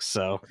mix.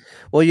 So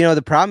Well,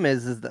 the problem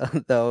is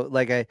though,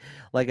 like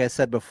I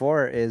said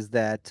before, is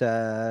that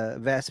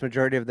vast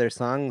majority of their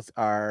songs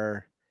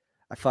are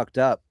fucked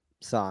up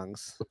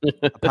songs,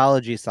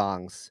 apology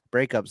songs,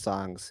 breakup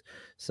songs.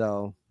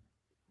 So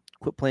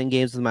quit playing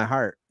games with my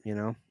heart,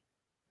 yeah.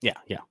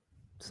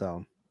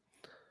 So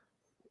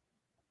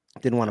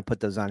didn't want to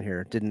put those on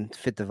here. Didn't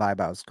fit the vibe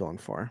I was going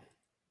for.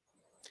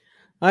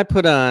 I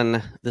put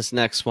on this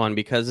next one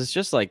because it's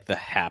just like the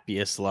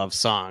happiest love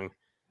song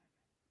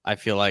I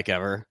feel like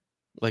ever.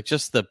 Like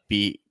just the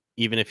beat,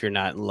 even if you're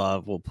not in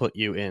love, will put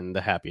you in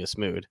the happiest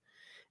mood.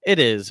 It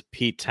is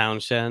Pete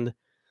Townshend.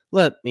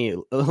 Let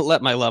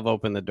my love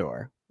open the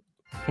door.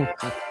 When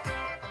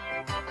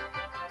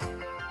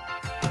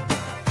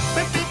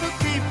people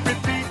keep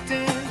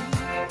repeating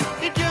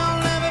that you'll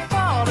never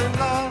fall in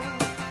love,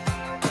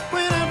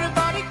 when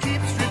everybody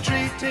keeps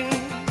retreating,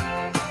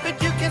 but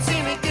you can't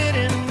seem to get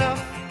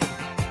enough.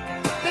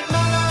 Let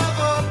my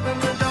love open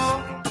the door.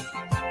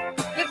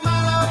 Let my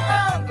love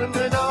open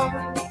the door.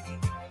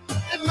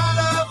 Let my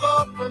love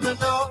open the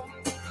door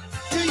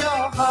to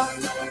your heart.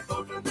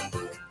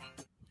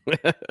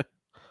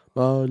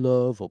 My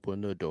love,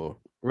 open the door.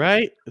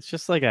 Right? It's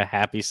just like a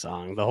happy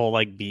song, the whole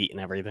like beat and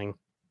everything.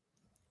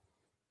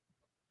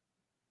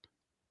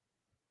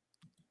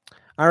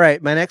 All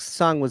right, my next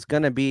song was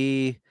gonna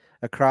be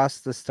 "Across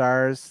the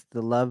Stars,"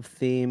 the love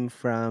theme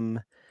from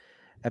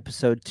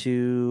episode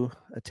 2,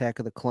 Attack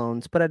of the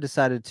Clones, but I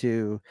decided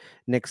to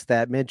nix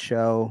that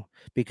mid-show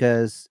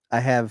because I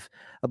have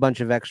a bunch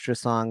of extra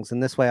songs,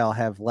 and this way I'll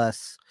have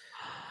less.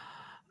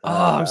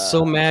 Oh, I'm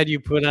so mad you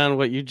put on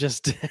what you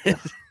just did.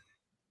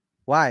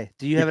 Why?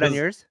 Do you have it on Because-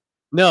 yours?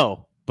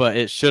 No, but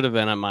it should have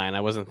been on mine.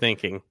 I wasn't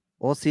thinking.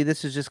 Well, see,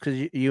 this is just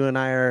because you and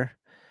I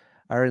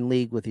are in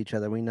league with each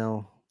other. We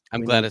know. I'm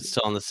we glad know it's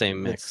still on the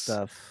same good mix.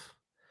 stuff.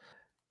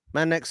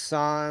 My next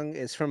song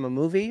is from a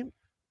movie,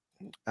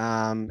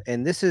 and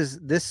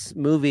this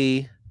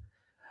movie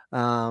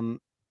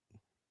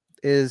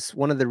is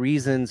one of the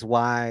reasons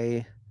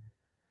why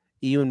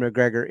Ewan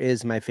McGregor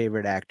is my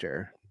favorite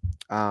actor.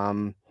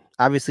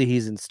 Obviously,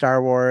 he's in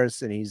Star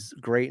Wars, and he's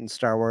great in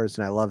Star Wars,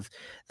 and I love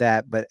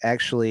that. But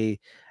actually,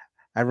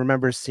 I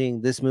remember seeing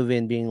this movie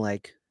and being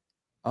like,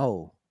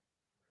 "Oh,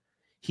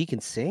 he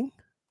can sing?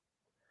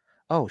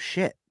 Oh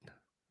shit!"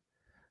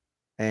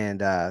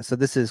 And so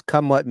this is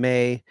 "Come What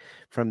May"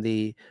 from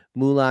the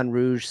Moulin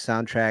Rouge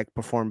soundtrack,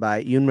 performed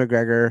by Ewan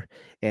McGregor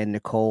and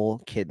Nicole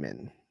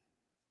Kidman.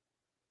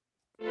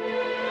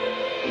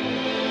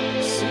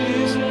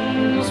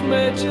 Seasons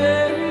may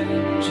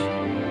change,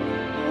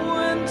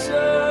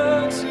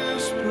 winter to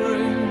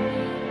spring,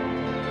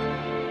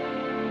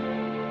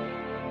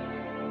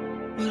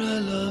 but I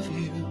love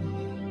you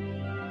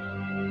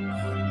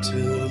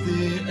until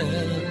the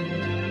end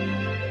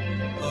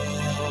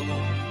of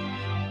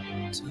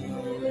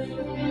time.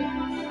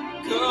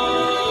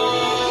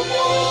 Come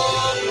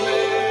what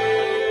may,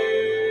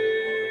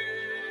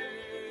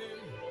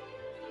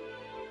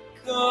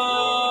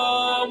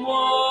 come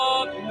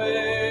what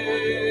may,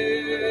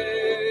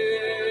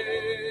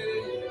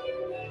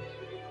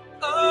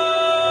 I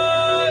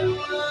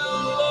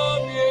will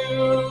love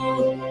you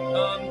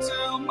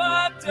until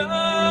my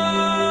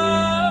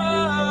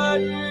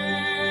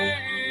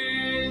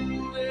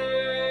dying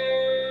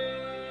day.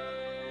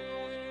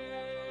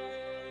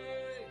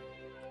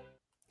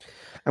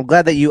 I'm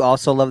glad that you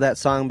also love that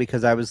song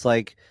because I was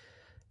like,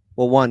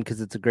 well, one,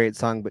 because it's a great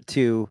song, but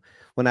two,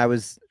 when I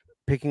was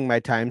picking my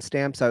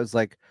timestamps, I was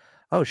like,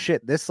 oh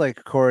shit, this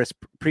like chorus,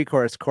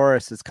 pre-chorus,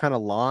 chorus is kind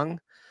of long.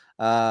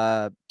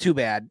 Too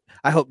bad.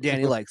 I hope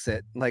Danny likes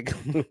it. Like,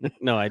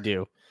 No, I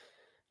do.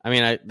 I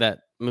mean, that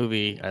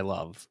movie I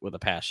love with a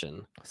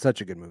passion.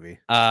 such a good movie.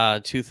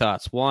 Two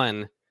thoughts.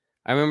 One,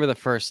 I remember the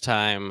first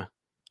time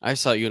I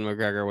saw Ewan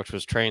McGregor, which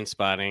was Train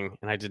Spotting,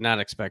 and I did not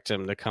expect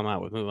him to come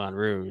out with Moulin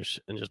Rouge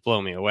and just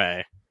blow me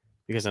away.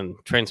 Because in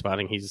Train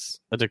Spotting, he's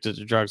addicted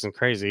to drugs and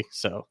crazy.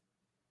 So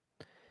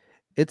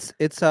It's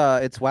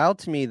wild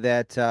to me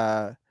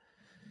that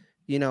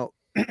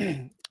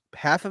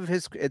half of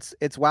his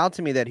it's wild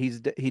to me that he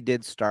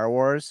did Star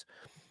Wars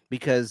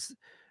because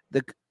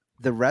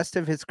the rest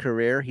of his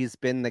career he's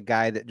been the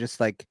guy that just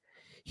like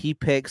he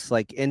picks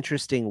like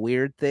interesting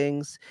weird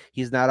things.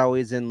 He's not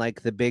always in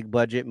like the big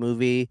budget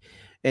movie,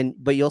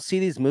 but you'll see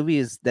these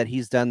movies that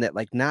he's done that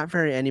like not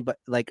very anybody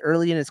like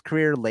early in his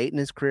career, late in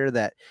his career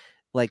that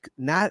like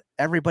not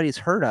everybody's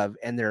heard of,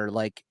 and they're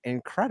like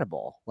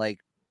incredible. Like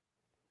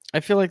I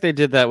feel like they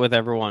did that with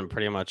everyone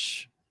pretty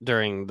much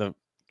during the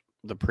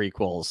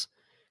prequels.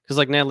 Because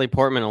like Natalie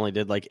Portman only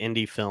did like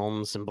indie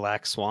films and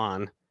Black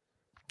Swan.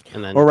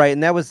 And then well, right,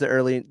 and that was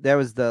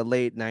the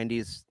late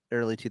 90s,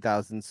 early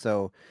 2000s.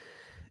 So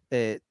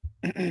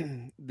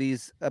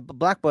these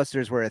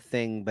blockbusters were a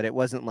thing, but it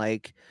wasn't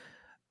like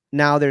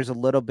now there's a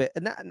little bit,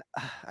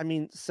 I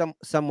mean,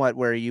 somewhat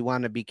where you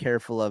want to be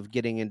careful of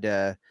getting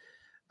into,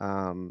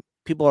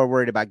 people are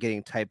worried about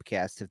getting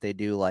typecast if they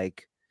do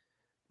like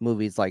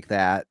movies like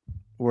that,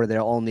 where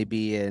they'll only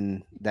be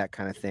in that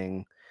kind of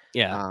thing.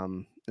 yeah.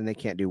 and they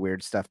can't do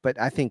weird stuff.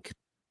 But I think,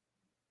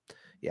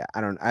 yeah,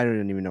 I don't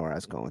even know where I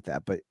was going with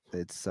that, but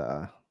it's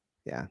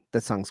yeah,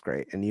 that song's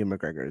great, and Ewan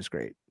McGregor is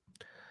great.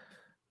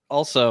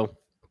 Also,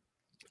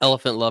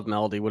 Elephant Love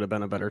Melody would have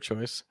been a better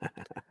choice.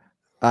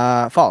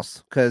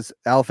 False, because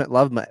Elephant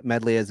Love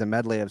Medley is a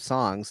medley of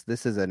songs.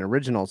 This is an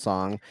original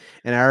song,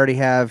 and I already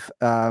have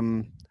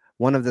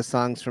one of the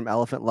songs from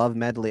Elephant Love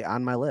Medley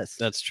on my list.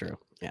 That's true.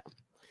 Yeah.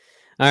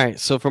 All right.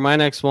 So for my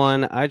next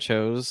one, I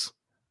chose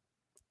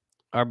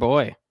our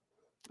boy.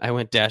 I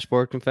went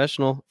Dashboard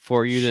Confessional,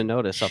 For You to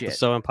Notice, off the Shit.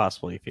 So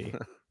Impossible EP.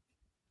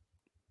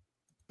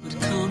 Would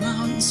come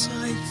out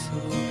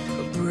insightful,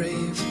 or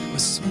brave, or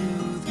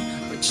smooth,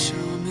 or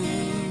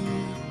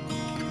charming.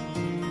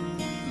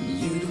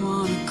 You'd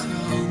wanna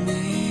call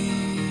me.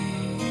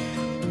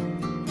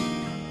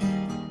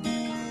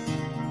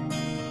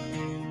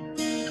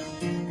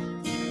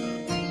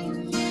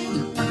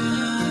 And I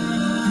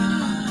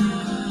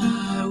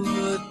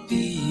would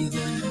be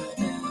there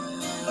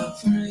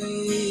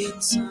every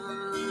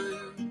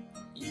time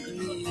you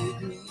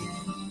need me.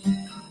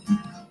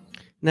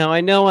 Now,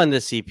 I know on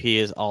this EP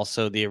is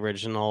also the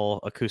original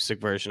acoustic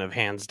version of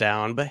Hands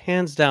Down, but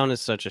Hands Down is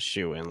such a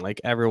shoo-in.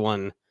 Like,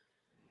 everyone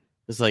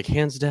is like,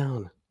 hands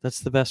down, that's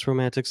the best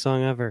romantic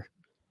song ever.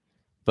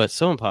 But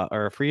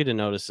For You to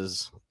Notice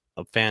is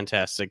a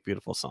fantastic,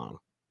 beautiful song.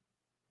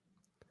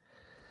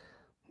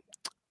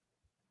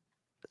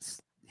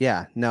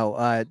 Yeah, no,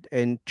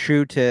 and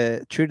true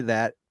to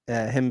that,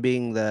 him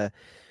being the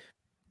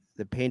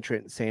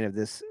patron saint of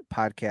this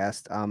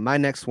podcast. My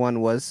next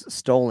one was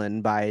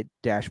Stolen by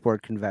Dashboard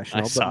I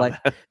Confessional, saw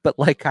that. but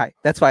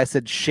that's why I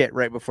said shit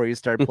right before you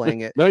started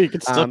playing it. No, you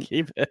can still Um,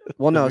 keep it.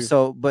 Well, no,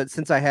 but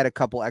since I had a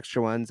couple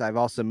extra ones, I've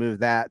also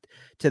moved that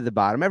to the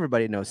bottom.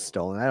 Everybody knows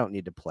Stolen. I don't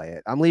need to play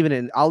it. I'll leave it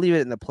in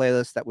the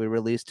playlist that we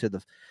released to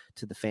the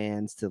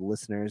fans, to the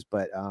listeners.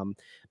 But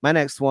my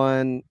next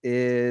one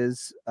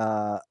is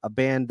a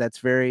band that's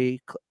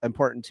very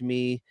important to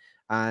me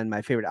on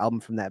my favorite album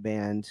from that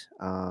band.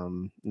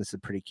 This is a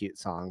pretty cute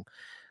song.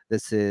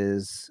 This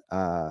is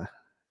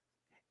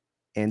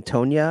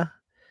Antonia.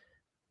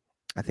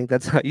 I think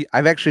that's how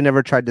I've actually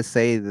never tried to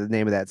say the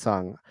name of that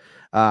song,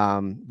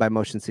 by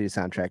Motion City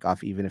Soundtrack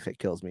off Even If It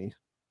Kills Me.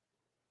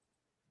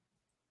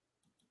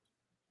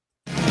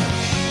 It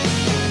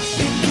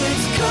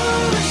gets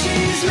cold when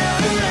she's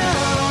not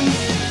around.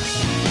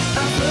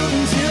 I float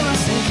until I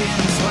sink and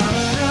I'm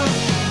swallowed up.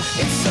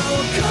 It's so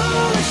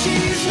cold when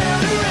she's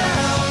not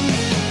around.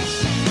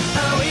 I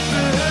wait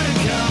for her to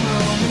come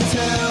home and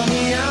tell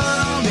me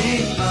I'll be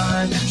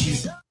fine.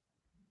 She's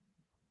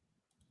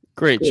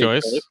Great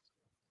choice.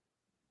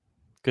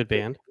 Good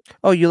band.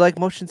 Oh, you like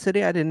Motion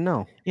City? I didn't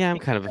know. Yeah, I'm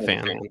kind of a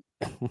fan.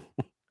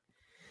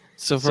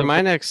 So for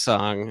my next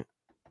song,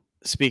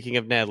 speaking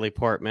of Natalie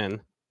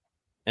Portman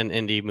and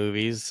indie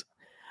movies,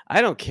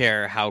 I don't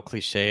care how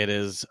cliche it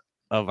is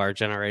of our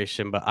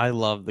generation, but I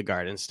love the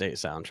Garden State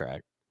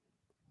soundtrack.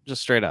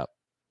 Just straight up.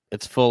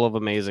 It's full of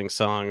amazing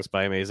songs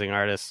by amazing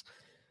artists.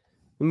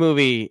 The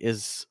movie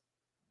is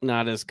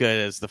not as good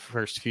as the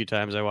first few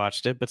times I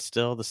watched it, but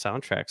still the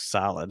soundtrack's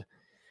solid.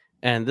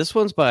 And this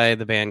one's by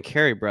the band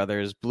Carey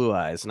Brothers, Blue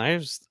Eyes, and I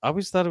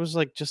always thought it was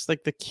just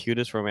like the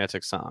cutest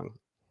romantic song.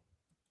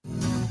 I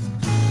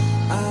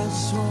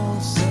just wanna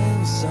sing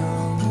a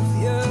song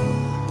with you.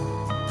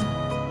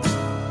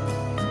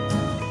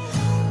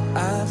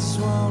 I just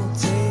wanna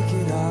take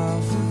it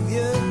off with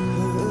you.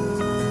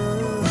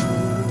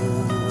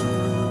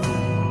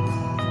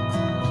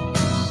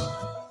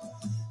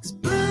 'Cause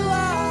blue eyes,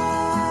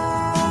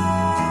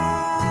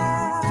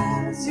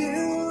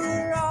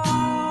 you're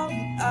all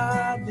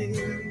I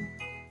need.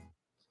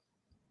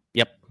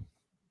 Yep.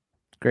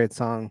 Great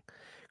song,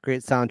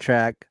 great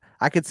soundtrack.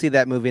 I could see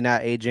that movie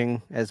not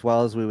aging as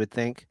well as we would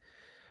think.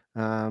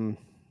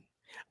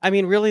 I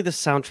mean, really, the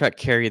soundtrack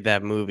carried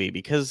that movie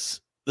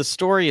because the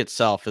story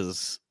itself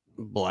is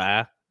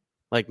blah,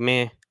 like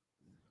meh,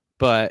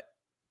 but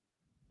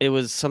it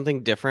was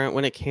something different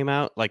when it came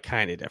out, like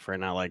kind of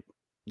different, not like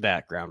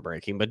that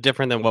groundbreaking, but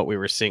different than what we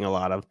were seeing a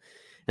lot of.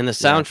 And the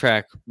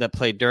soundtrack that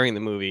played during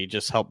the movie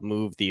just helped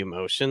move the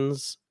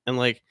emotions. And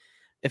like,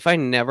 if I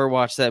never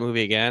watched that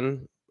movie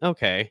again,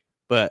 okay,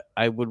 but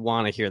I would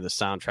want to hear the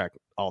soundtrack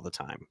all the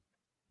time.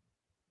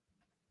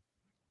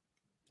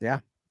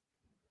 Yeah,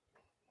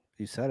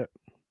 you said it.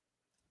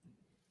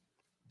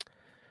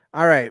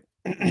 All right.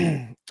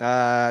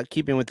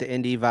 Keeping with the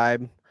indie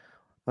vibe.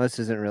 Well, this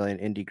isn't really an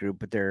indie group,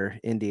 but they're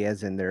indie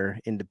as in they're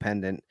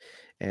independent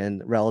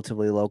and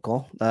relatively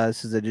local.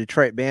 This is a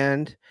Detroit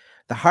band,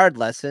 The Hard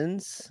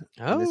Lessons.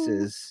 And this Oh.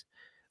 is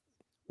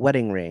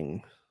Wedding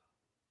Ring.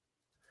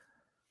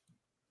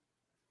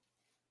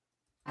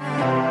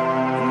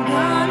 I'm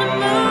gonna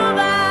move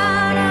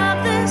out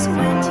of this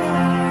winter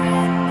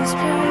and this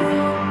spring.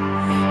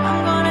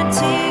 I'm gonna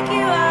take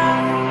you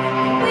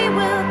out. We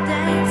will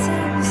dance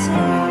and sing.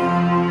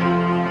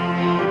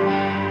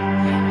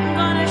 I'm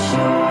gonna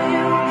show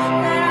you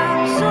that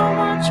I'm so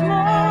much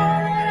more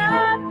than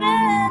I've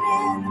been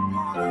in the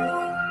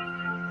past.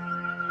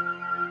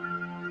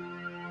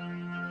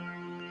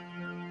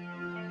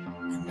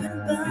 And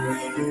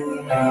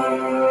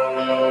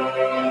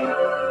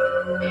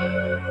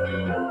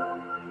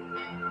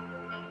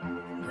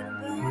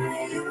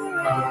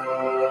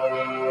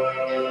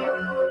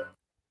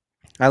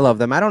I love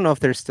them. I don't know if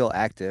they're still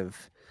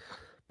active,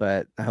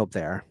 but I hope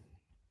they are.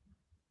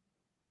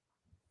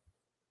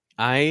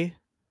 I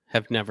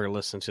have never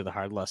listened to the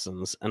Hard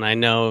Lessons, and I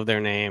know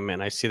their name,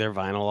 and I see their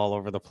vinyl all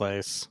over the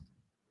place.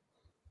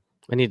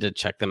 I need to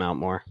check them out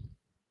more.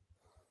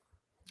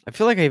 I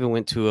feel like I even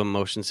went to a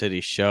Motion City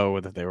show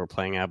that they were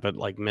playing at, but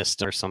like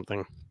missed or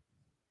something.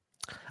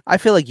 I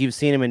feel like you've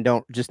seen them and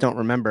don't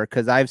remember,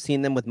 because I've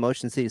seen them with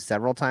Motion City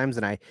several times,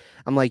 and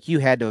I'm like, you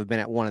had to have been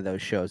at one of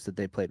those shows that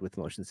they played with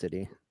Motion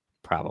City.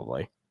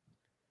 Probably.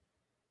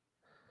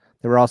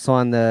 They were also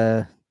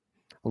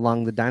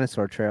along the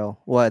Dinosaur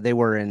Trail. Well, they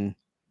were in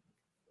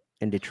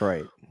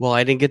Detroit. Well,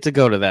 I didn't get to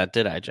go to that,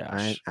 did I,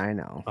 Josh? I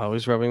know.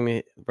 Always rubbing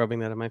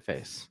that in my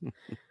face.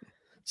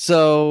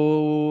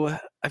 So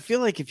I feel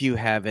like if you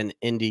have an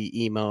indie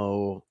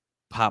emo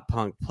pop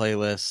punk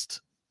playlist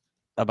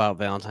about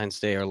Valentine's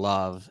Day or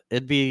love,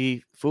 it'd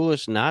be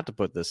foolish not to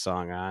put this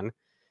song on.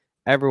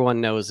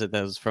 Everyone knows that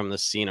was from the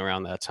scene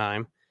around that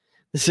time.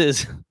 This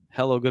is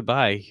Hello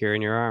Goodbye, Here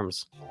in Your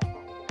Arms.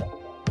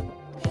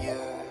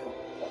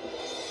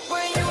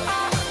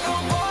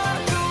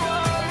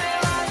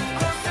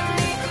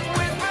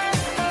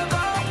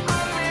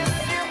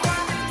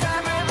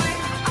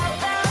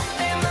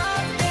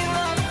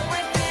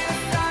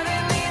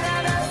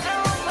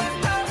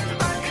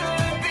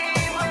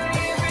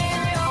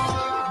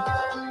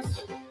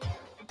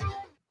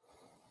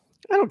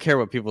 I don't care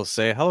what people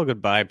say. Hello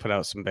Goodbye put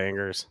out some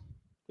bangers,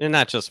 and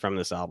not just from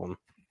this album.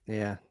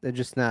 Yeah, they're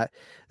just not.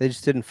 They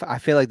just didn't. I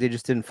feel like they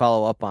just didn't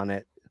follow up on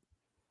it.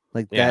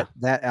 Like Yeah.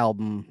 that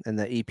album and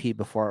the EP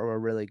before it were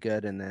really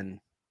good, and then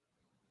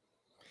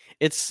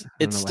It's don't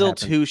know what still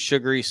happened. too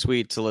sugary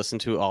sweet to listen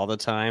to all the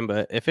time,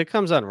 but if it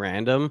comes on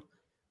random,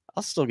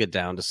 I'll still get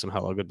down to some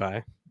Hello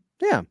Goodbye.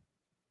 yeah,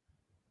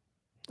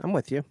 I'm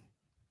with you.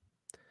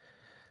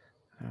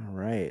 All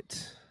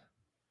right,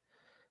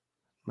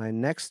 my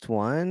next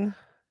one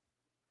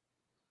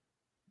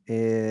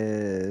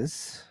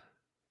is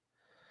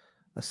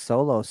a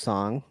solo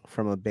song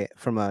from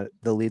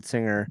the lead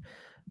singer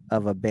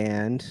of a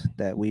band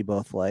that we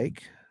both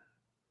like,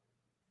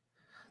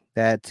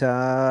 that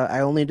I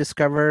only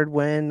discovered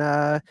when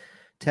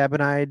Tab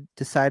and I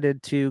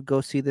decided to go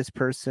see this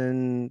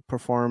person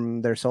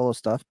perform their solo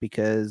stuff,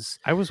 because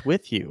I was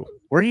with you.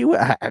 where you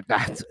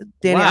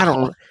Danny,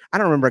 Wow. I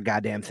don't remember a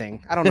goddamn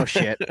thing. I don't know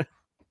shit.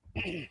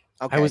 Okay.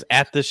 I was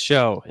at this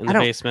show in I the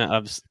don't- basement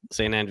of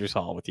St. Andrews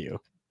Hall with you.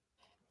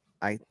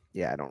 I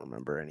don't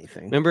remember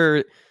anything.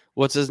 Remember,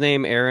 what's his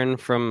name? Aaron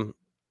from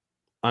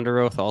Under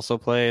Oath also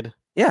played.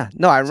 Yeah,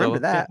 no, I So, remember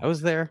yeah, that. I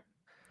was there.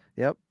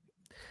 Yep.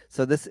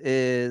 So this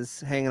is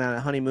Hanging on a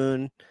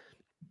Honeymoon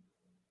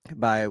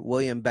by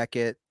William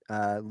Beckett,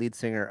 lead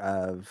singer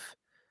of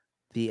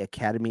The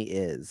Academy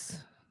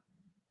Is.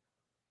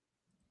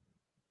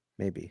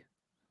 Maybe.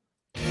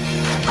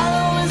 I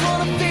always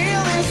wanna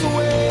feel this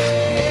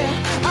way.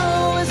 I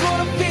always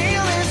wanna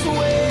feel this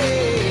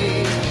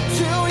way.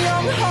 Two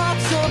young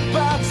hearts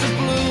about to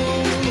bloom.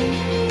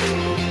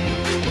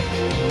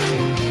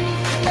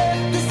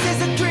 If this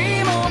is a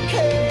dream,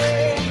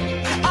 okay.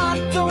 I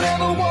don't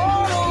ever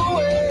wanna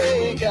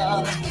wake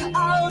up.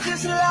 I'll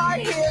just lie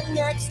here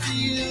next to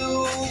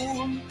you,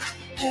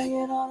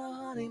 hanging on a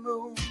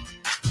honeymoon.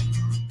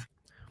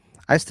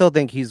 I still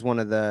think he's one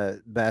of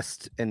the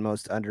best and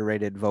most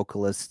underrated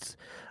vocalists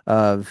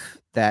of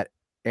that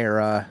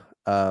era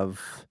of,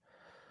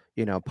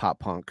 pop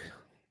punk.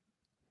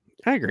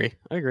 I agree.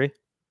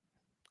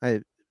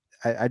 I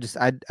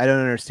don't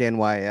understand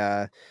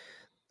why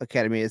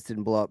Academy Is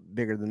didn't blow up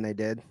bigger than they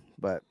did,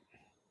 but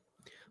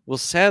Well,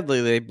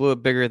 sadly, they blew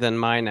it bigger than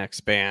my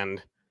next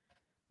band,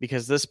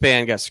 because this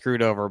band got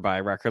screwed over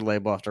by record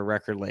label after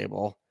record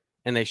label,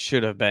 and they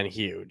should have been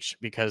huge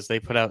because they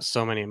put out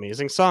so many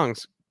amazing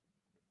songs,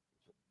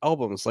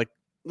 albums. Like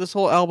this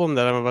whole album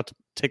that I'm about to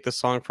take the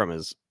song from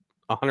is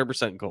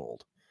 100%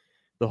 gold,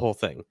 the whole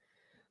thing.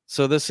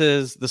 So this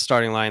is the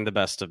starting line, The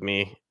Best of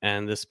Me,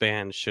 and this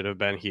band should have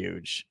been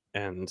huge,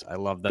 and I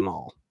love them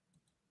all.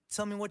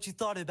 Tell me what you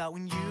thought about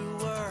when you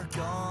were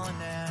gone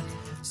and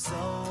so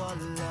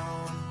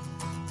alone.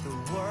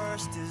 The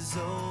worst is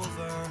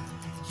over.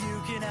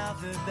 You can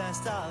have the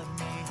best of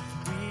me.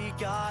 We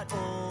got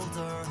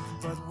older,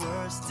 but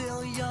we're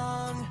still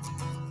young.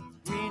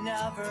 We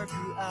never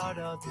grew out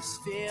of this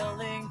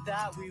feeling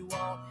that we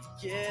won't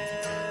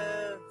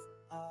give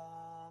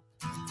up.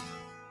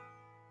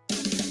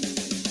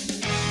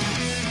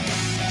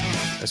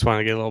 I just want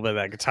to get a little bit of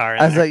that guitar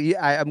in I was there. like,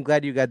 yeah, I'm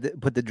glad you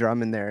put the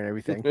drum in there and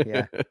everything.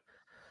 Yeah,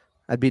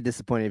 I'd be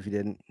disappointed if you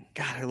didn't.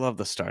 God, I love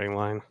the starting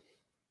line.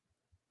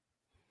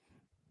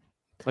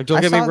 Like, don't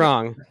I get me saw that-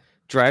 wrong.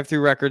 Drive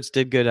Through Records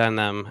did good on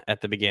them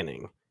at the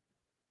beginning,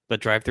 but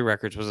Drive Through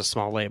Records was a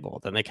small label.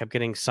 Then they kept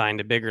getting signed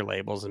to bigger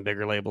labels, and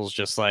bigger labels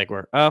just like,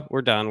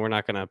 we're done. We're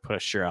not going to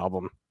push your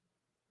album.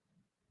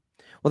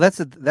 Well,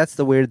 that's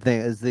the weird thing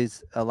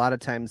is a lot of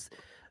times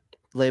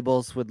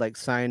labels would like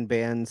sign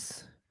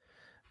bands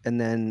and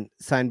then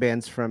sign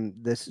bands from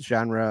this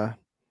genre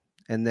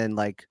and then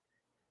like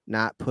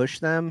not push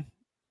them.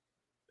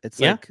 It's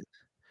Yeah. like,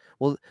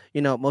 well,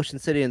 Motion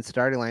City and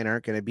Starting Line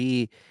aren't going to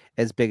be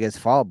as big as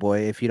Fall Out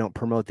Boy if you don't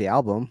promote the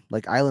album.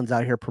 Like Island's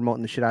out here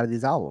promoting the shit out of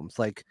these albums.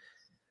 Like,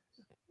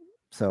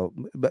 so,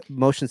 but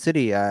Motion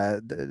City,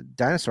 the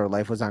Dinosaur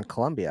Life was on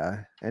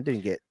Columbia and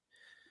didn't get.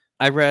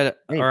 I read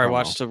Any or I promo.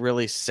 watched a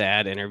really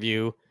sad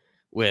interview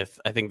with,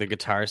 I think, the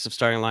guitarist of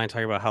Starting Line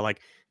talking about how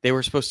like they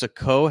were supposed to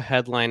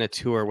co-headline a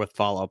tour with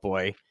Fall Out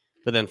Boy,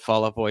 but then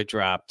Fall Out Boy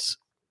dropped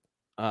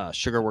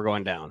Sugar We're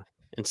Going Down,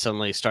 and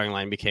suddenly Starting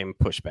Line became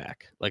pushback.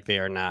 Like they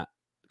are not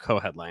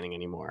co-headlining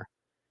anymore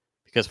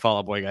because Fall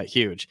Out Boy got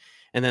huge.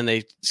 And then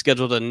they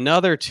scheduled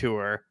another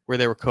tour where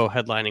they were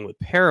co-headlining with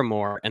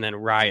Paramore, and then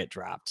Riot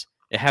dropped.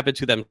 It happened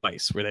to them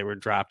twice where they were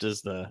dropped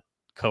as the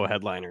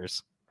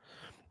co-headliners.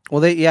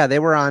 Well, they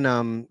were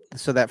on.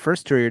 So that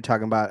first tour you're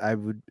talking about,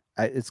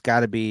 it's got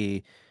to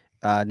be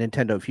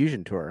Nintendo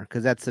Fusion Tour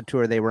because that's the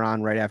tour they were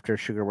on right after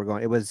Sugar We're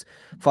Going. It was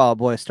Fall Out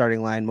Boy,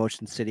 Starting Line,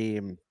 Motion City,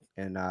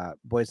 and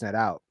Boys Night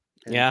Out.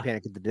 And Yeah.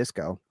 Panic at the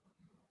Disco.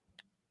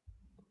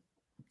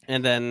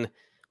 And then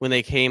when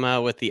they came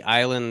out with the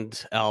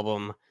Island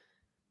album,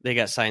 they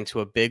got signed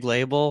to a big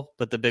label,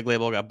 but the big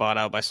label got bought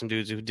out by some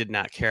dudes who did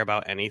not care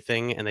about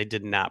anything, and they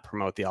did not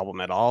promote the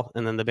album at all.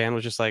 And then the band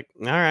was just like,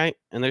 all right.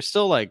 And they're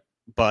still like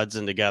buds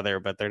and together,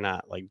 but they're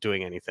not like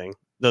doing anything.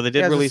 Though they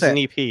did Yeah, I was release gonna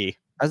an say- EP.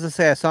 I was gonna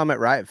say I saw them at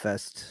Riot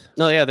Fest.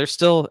 No, yeah, they're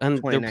still, and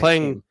they're 2019.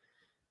 playing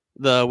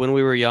the When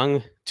We Were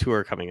Young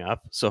tour coming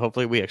up. So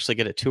hopefully we actually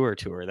get a tour.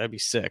 That'd be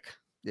sick.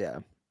 Yeah.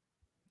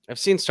 I've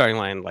seen Starting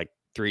Line like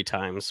 3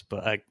 times,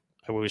 but I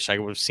wish I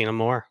would have seen them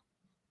more.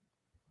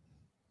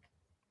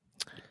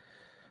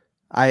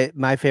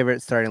 My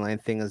favorite Starting Line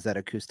thing is that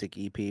acoustic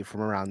EP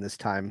from around this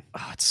time.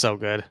 Oh, it's so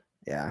good.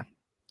 Yeah.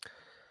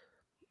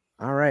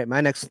 All right, my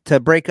next to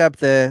break up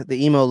the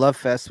emo love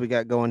fest we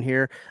got going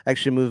here. I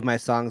actually moved my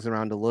songs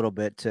around a little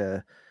bit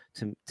to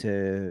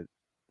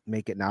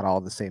make it not all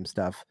the same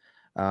stuff.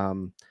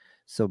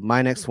 So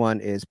my next one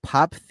is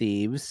Pop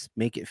Thieves,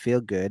 Make It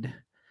Feel Good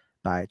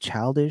by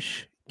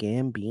Childish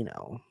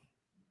Gambino.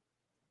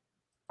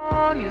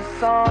 On your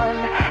son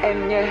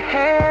and your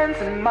hands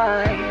in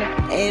mine,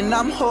 and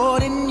I'm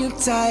holding you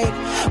tight,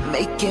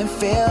 make it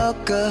feel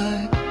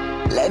good.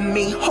 Let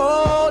me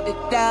hold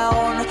it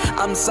down.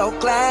 I'm so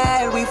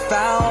glad we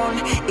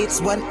found it's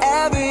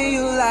whenever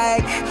you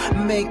like.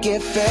 Make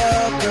it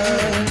feel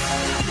good.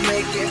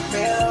 Make it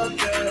feel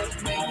good.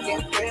 Make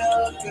it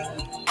feel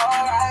good.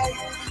 Alright.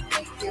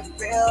 Make it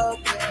feel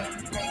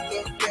good. Make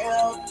it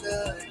feel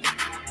good.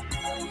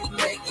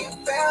 Make it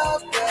feel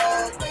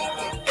good.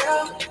 Make it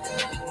feel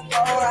good.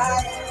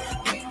 Alright.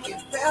 Make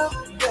it feel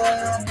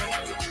good.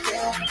 Make it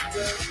feel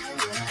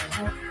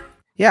good.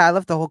 Yeah, I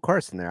left the whole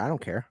chorus in there. I don't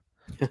care.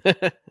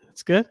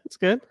 It's good. It's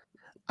good.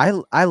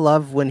 I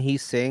love when he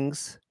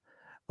sings.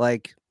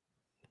 Like,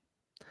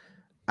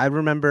 I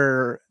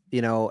remember,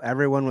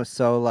 everyone was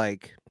so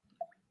like,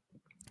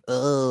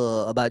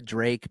 about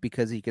Drake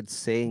because he could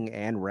sing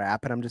and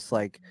rap, and I'm just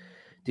like,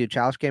 dude,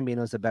 Childish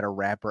Gambino's a better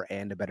rapper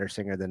and a better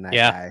singer than that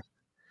Yeah.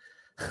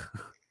 guy.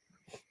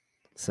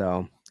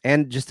 So,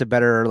 and just a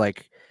better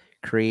like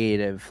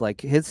creative,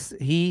 like I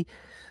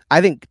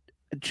think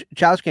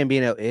Childish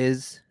Gambino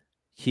is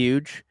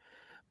huge,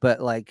 but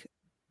like,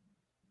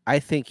 I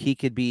think he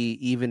could be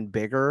even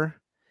bigger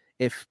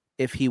if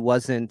he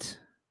was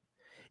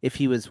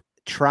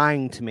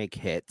trying to make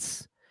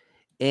hits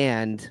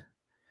and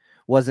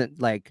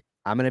wasn't like,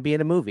 I'm going to be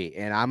in a movie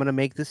and I'm going to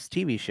make this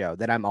TV show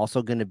that I'm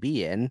also going to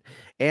be in,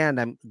 and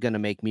I'm going to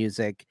make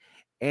music,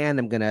 and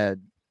I'm going to,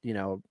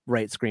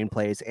 write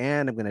screenplays,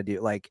 and I'm going to do,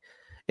 like,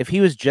 if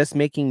he was just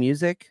making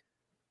music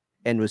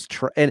and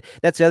and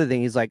that's the other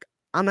thing. He's like,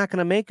 I'm not going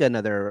to make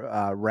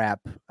another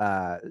rap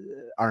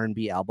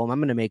R&B album. I'm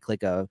going to make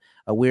like a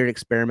weird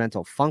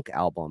experimental funk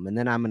album. And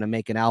then I'm going to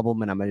make an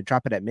album and I'm going to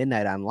drop it at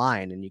midnight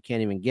online and you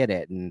can't even get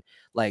it. And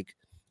like,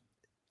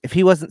 if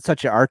he wasn't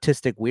such an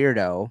artistic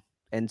weirdo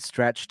and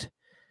stretched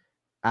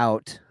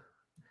out,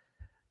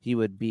 he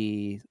would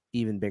be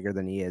even bigger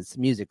than he is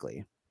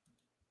musically.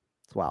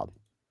 It's wild.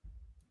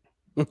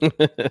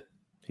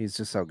 He's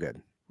just so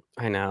good.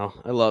 I know.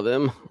 I love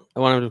him. I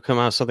want him to come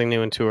out with something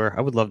new and tour.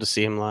 I would love to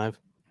see him live.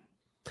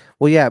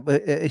 Well, yeah,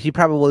 but he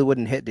probably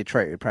wouldn't hit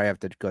Detroit. He'd probably have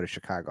to go to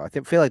Chicago. I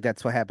feel like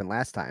that's what happened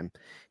last time.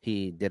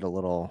 He did a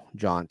little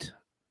jaunt.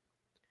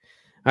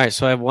 All right,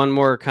 so I have one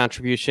more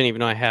contribution,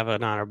 even though I have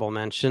an honorable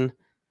mention.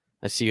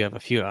 I see you have a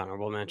few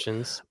honorable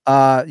mentions.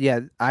 Yeah,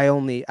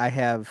 I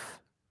have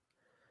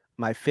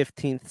my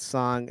 15th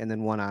song and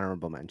then one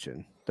honorable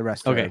mention. The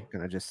rest are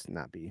gonna just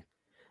not be.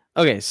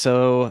 Okay,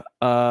 so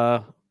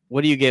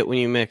what do you get when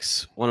you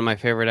mix one of my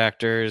favorite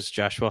actors,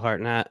 Joshua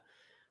Hartnett,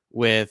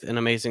 with an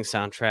amazing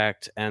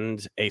soundtrack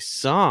and a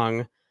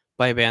song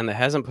by a band that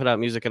hasn't put out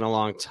music in a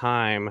long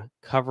time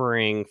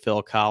covering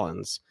Phil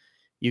Collins?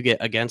 You get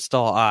Against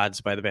All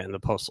Odds by the band The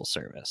Postal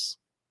Service.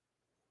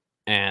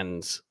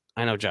 And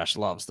I know Josh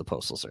loves The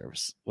Postal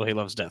Service. Well, he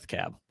loves Death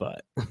Cab,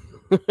 but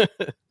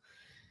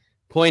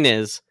point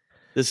is,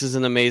 This is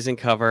an amazing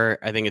cover.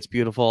 I think it's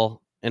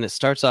beautiful. And it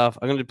starts off,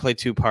 I'm going to play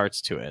two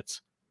parts to it.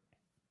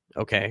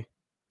 Okay.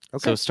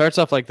 So it starts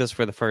off like this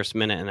for the first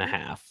minute and a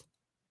half.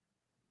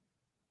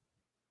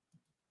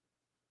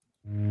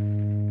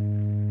 When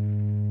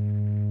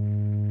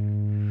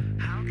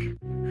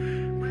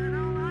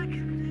all I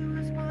can do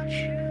is watch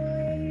you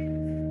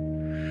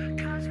leave,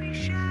 'cause we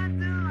shared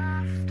the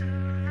laughter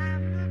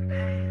and the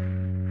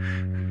pain,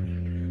 and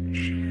even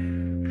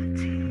shared the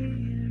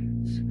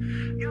tears.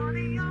 You're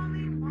the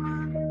only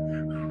one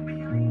who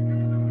really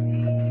knew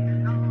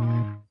me at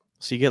all.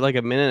 So you get like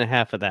a minute and a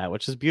half of that,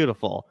 which is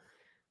beautiful.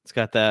 It's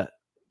got that,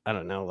 I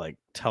don't know, like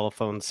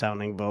telephone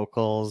sounding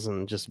vocals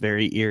and just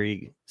very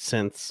eerie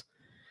synths.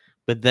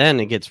 But then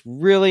it gets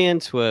really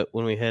into it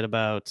when we hit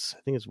about,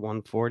 I think it's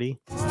 140.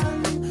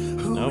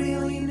 Who Nope.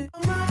 really knew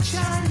much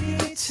I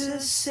need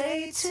to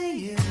say to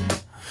you.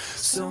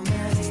 So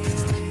many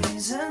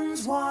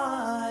reasons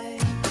why.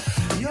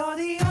 You're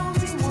the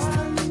only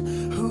one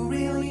who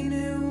really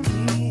knew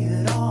me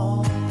at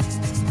all.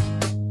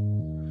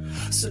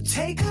 So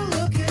take a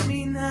look at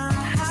me now.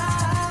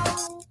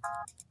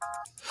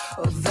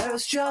 Oh,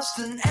 there's just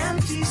an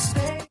empty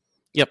space.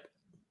 Yep.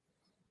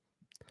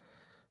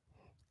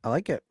 I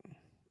like it.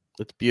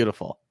 It's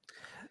beautiful.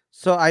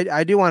 So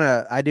I do want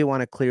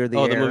to clear the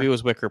Oh, air. the movie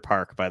was Wicker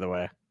Park, by the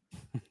way.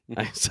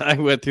 I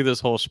went through this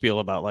whole spiel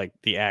about like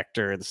the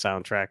actor, the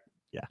soundtrack.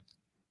 Yeah.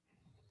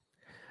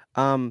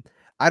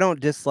 I don't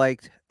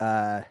dislike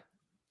Death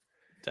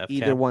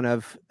either Cab. one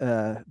of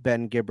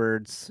Ben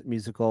Gibbard's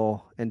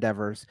musical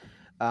endeavors.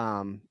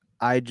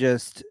 I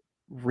just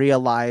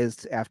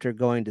realized after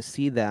going to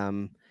see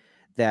them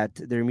that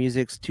their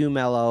music's too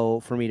mellow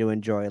for me to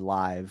enjoy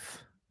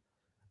live.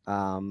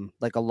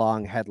 Like a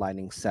long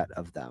headlining set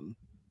of them,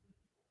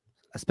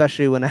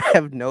 especially when I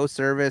have no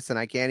service and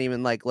I can't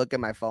even like look at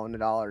my phone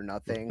at all or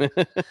nothing.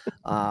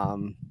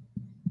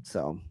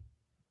 So,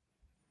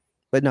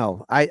 but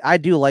no, I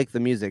do like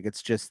the music.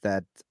 It's just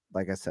that,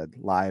 like I said,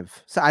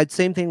 live. So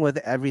same thing with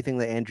everything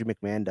that Andrew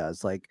McMahon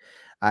does. Like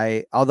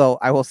although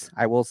I will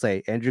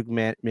say Andrew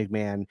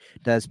McMahon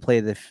does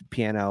play the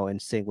piano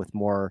and sing with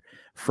more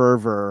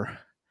fervor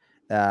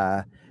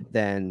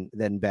than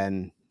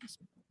Ben.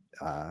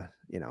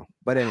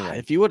 But anyway,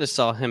 If you would have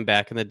saw him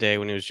back in the day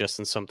when he was just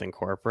in something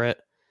corporate,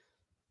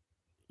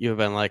 you have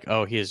been like,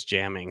 oh, he is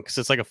jamming, because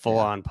it's like a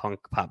full-on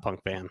pop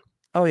punk band.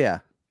 oh yeah.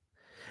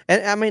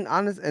 And I mean,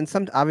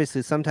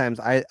 obviously sometimes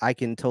I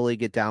can totally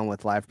get down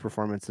with live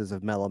performances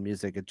of mellow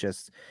music. It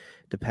just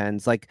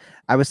depends. Like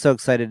I was so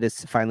excited to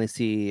finally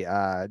see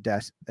a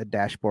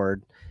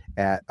Dashboard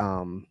at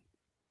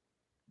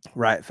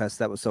Riot Fest.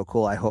 That was so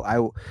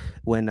cool.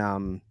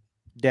 When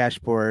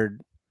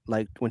Dashboard,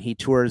 like when he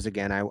tours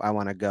again, I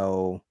want to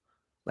go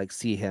like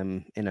see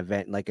him in an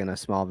event, like in a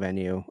small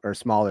venue or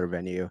smaller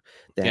venue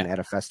than at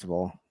a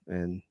festival.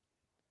 And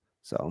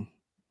so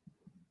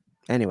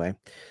anyway.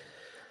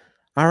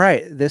 All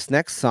right, this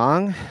next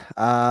song,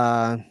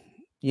 when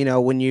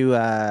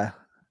you're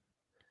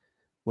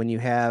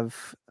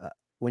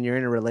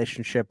in a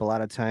relationship, a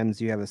lot of times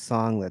you have a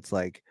song that's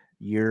like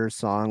your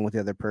song with the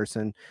other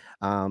person.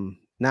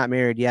 Not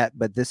married yet,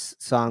 but this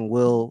song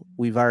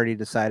we've already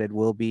decided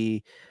will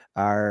be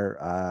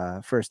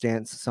our first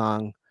dance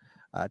song,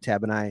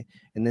 Tab and I,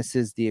 and this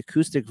is the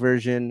acoustic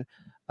version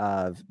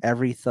of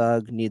Every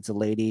Thug Needs a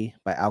Lady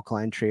by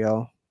Alkaline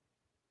Trio.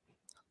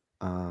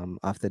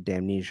 Off the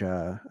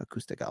Damnesia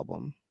acoustic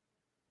album.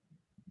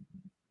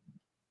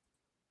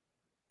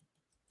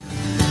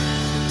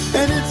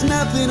 And it's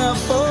nothing I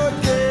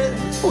forget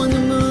when the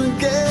moon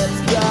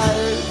gets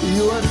bright.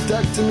 You are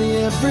stuck to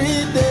me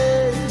every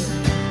day.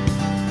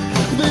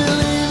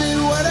 Believe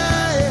in what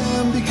I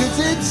am because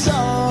it's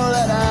all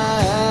that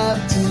I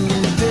have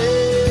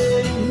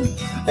today.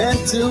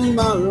 And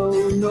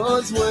tomorrow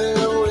knows where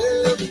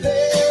we'll be.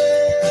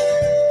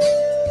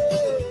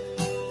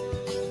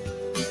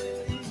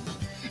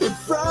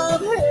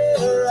 From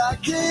here I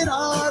can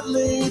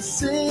hardly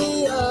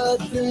see a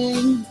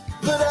thing,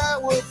 but I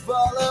will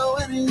follow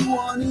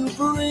anyone who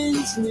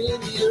brings me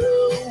to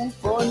you.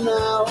 For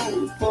now,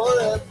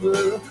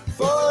 forever,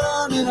 for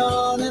on and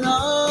on and on.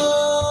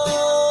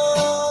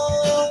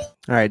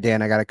 All right,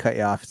 Dan, I got to cut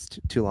you off. It's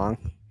too long.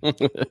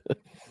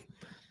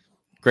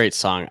 Great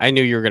song. I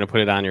knew you were going to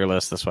put it on your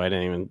list. That's why I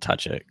didn't even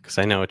touch it, because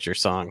I know it's your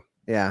song.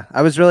 Yeah,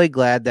 I was really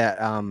glad that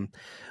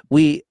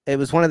it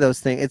was one of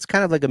those things. It's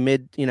kind of like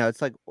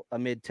it's like a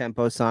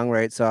mid-tempo song,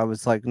 right? So I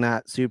was like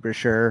not super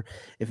sure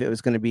if it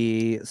was going to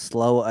be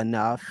slow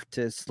enough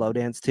to slow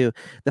dance to.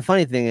 The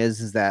funny thing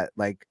is that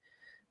like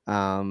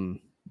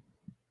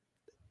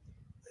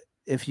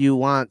if you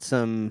want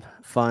some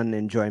fun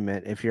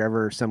enjoyment, if you're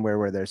ever somewhere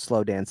where there's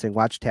slow dancing,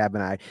 watch Tab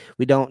and I.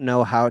 We don't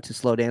know how to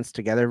slow dance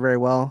together very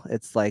well.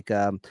 It's like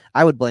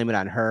I would blame it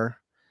on her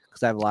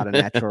because I have a lot of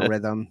natural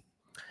rhythm.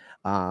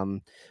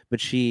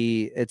 But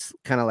it's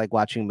kind of like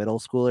watching middle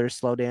schoolers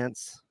slow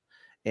dance.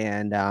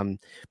 And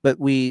but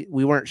we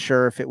weren't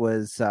sure if it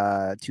was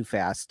too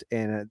fast.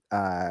 And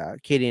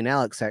Katie and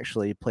Alex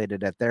actually played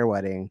it at their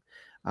wedding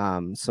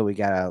So we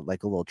got a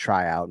little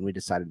tryout, and we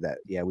decided that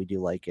we do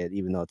like it,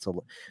 even though it's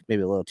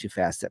maybe a little too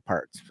fast at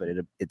parts, but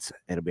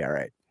it'll be all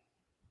right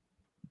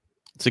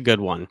It's a good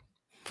one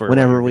for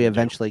whenever what we you're gonna do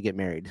eventually get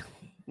married.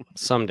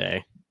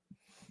 someday.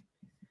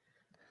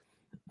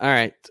 All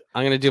right,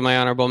 I'm gonna do my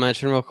honorable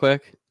mention real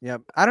quick.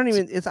 Yep. I don't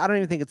even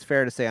think it's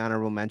fair to say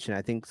honorable mention.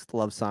 I think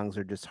love songs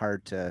are just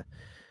hard to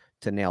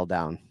nail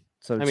down.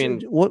 So I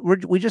mean-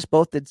 we just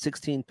both did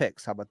 16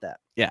 picks. How about that?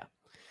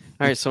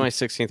 All right, so my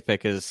 16th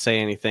pick is "Say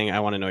Anything." I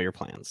want to know your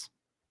plans.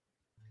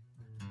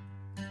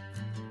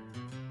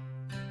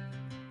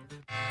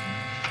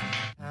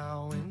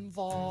 How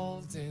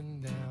involved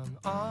in them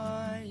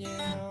I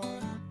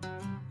am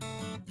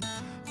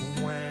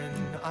when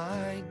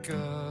I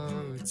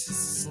go to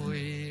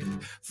sleep.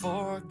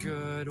 For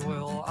good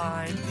will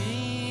I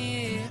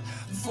be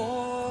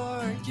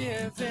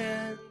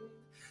forgiven?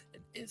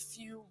 And if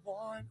you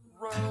want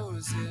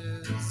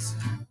roses,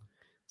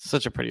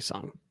 Such a pretty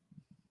song.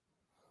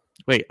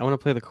 Wait, I want to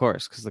play the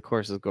chorus because the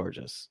chorus is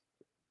gorgeous.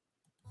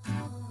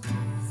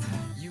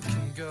 you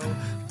can go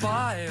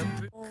buy a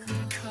book,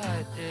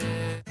 cut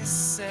it,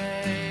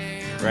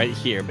 say Right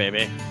here,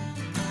 baby.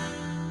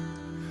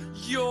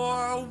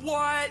 you're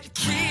what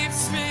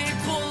keeps me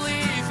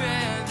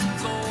believing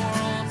the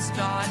world's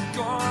not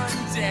gone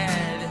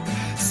dead.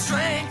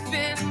 Strength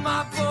in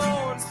my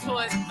bones,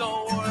 put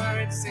the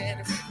words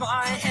in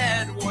my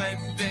head when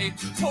they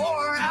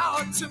pour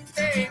out to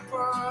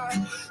paper.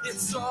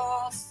 It's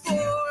all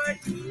for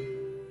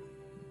you,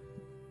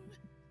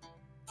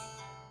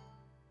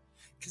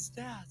 'cause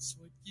that's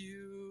what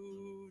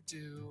you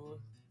do.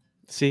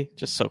 See,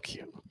 just so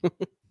cute.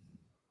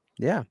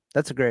 Yeah,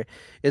 that's a great.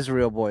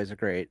 Israel Boy is a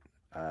great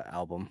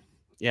album.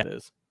 Yeah, it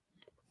is.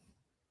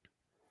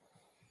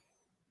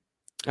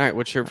 All right,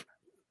 what's your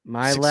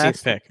My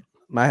 16th pick?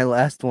 My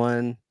last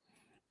one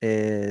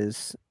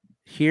is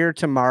 "Here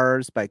to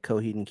Mars" by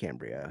Coheed and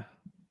Cambria.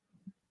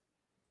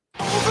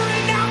 Over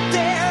and out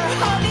there,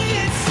 honey,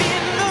 it's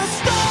in the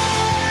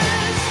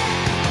stars.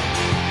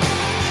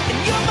 And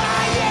you're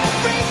my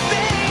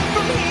everything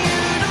from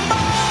here to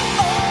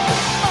Mars.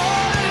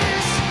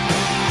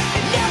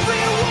 And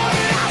every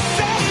word I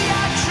say,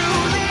 I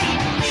truly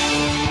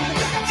mean.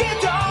 Dear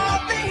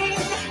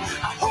darling,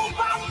 I hope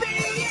I'm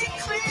being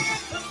clear,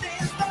 'cause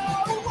there's no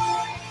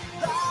one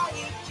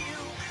like you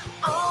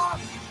on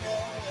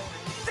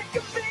earth that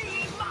could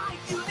be my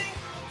universe.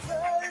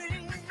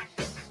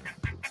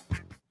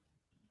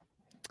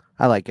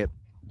 I like it.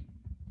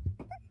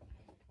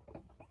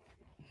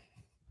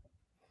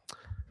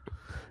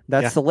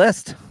 That's Yeah. the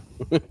list.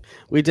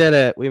 We did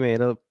it. We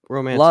made a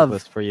romantic Love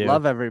list for you.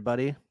 Love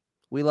everybody.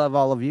 We love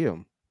all of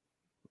you,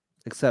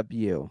 except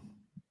you.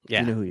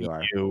 Yeah, You know who you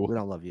are. you. We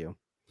don't love you.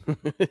 All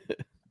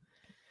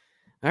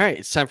right,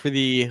 it's time for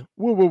the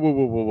woo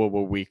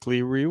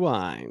weekly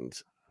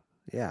rewind.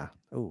 Yeah.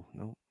 Oh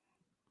no.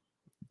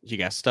 You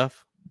got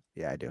stuff?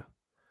 Yeah, I do.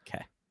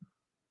 Okay.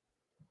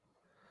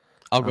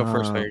 I'll go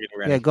first while you're getting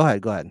ready. Yeah, go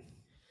ahead. Go ahead.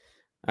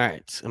 All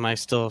right. Am I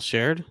still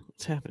shared?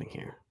 What's happening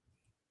here?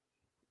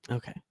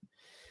 Okay.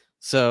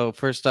 So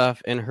first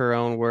off, in her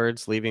own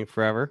words, "Leaving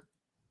Forever."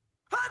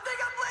 I think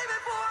I'm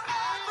leaving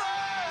forever.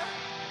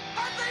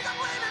 I think I'm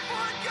leaving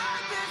for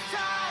good this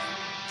time.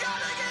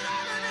 Gotta get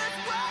out of this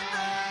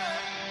weather.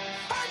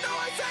 I know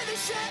I say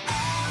this shit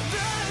all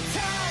the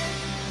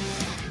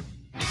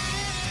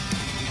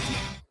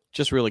time.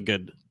 Just really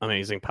good,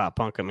 amazing pop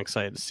punk. I'm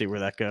excited to see where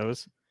that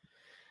goes.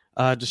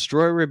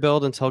 Destroy,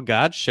 Rebuild Until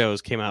God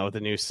Shows came out with a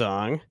new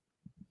song.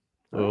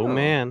 Oh, Oh.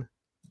 man.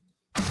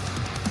 In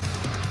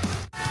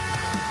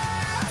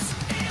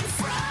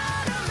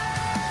front of me,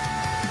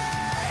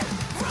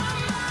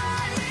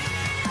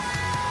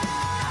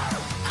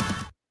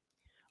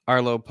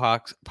 Arlo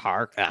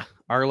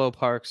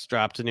Parks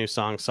dropped a new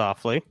song,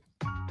 Softly.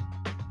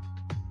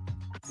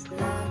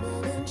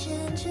 Lemon and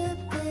ginger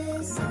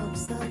beer, some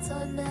salts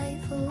on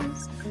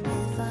knives.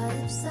 If I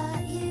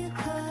upset you,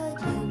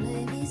 could you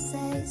maybe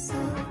say so?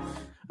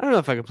 I don't know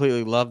if I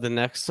completely love the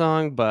next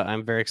song, but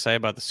I'm very excited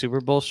about the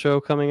Super Bowl show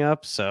coming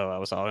up, so I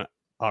was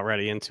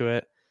already into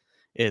it.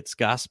 It's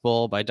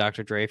Gospel by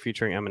Dr. Dre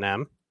featuring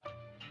Eminem.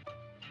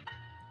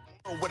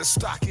 What the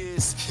stock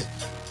is.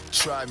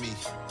 Try me.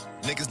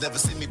 Niggas never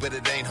see me, but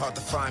it ain't hard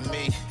to find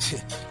me.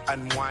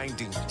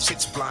 Unwinding,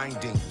 shit's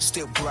blinding,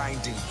 still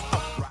grinding.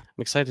 I'm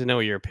excited to know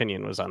what your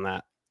opinion was on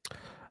that.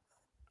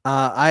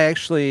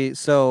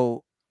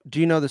 So do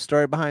you know the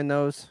story behind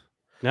those?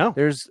 No?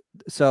 There's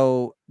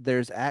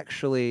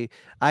actually,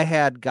 I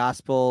had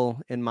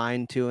gospel in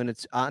mind too, and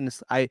it's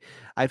honest. I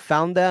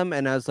found them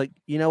and I was like,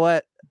 you know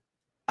what?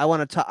 I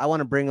want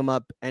to bring them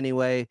up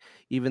anyway,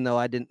 even though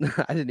I didn't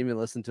even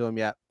listen to them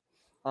yet.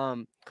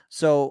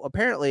 So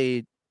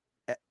apparently,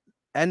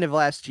 end of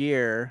last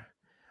year,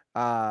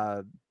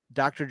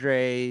 Dr.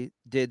 Dre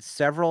did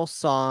several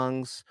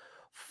songs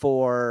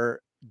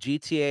for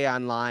GTA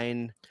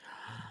Online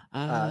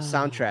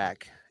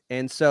soundtrack,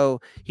 and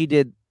so he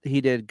did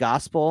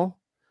gospel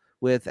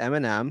with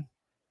Eminem.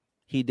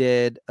 He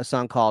did a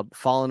song called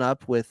 "Fallen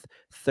Up" with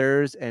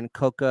Thurs and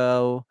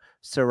Coco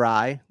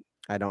Sarai.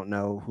 I don't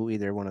know who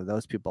either one of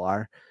those people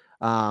are.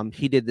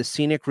 He did The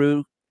Scenic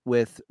Route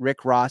with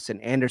Rick Ross and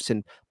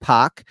Anderson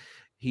 .Paak.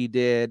 He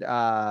did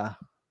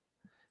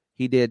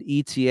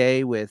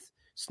ETA with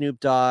Snoop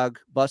Dogg,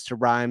 Busta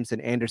Rhymes,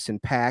 and Anderson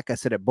 .Paak. I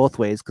said it both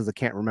ways because I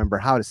can't remember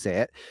how to say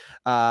it.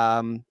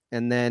 And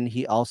then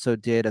he also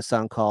did a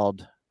song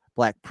called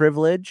Black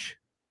Privilege.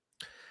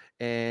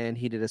 And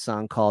he did a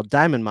song called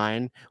Diamond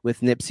Mine with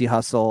Nipsey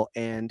Hussle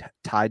and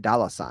Ty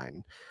Dolla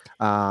 $ign.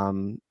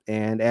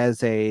 And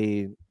as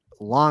a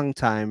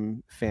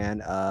longtime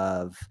fan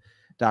of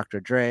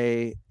Dr.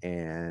 Dre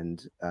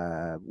and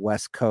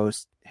West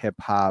Coast hip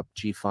hop,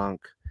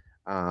 G-Funk,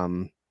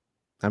 I'm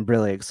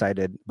really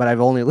excited. But I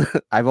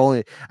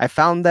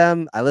found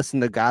them, I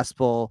listened to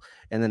gospel,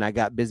 and then I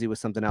got busy with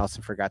something else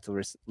and forgot to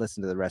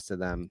listen to the rest of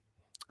them.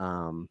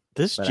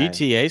 This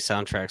GTA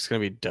soundtrack's gonna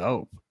be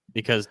dope.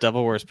 Because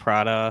Devil Wears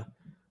Prada,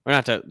 or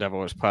not Devil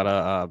Wears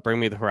Prada, Bring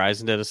Me the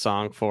Horizon did a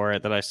song for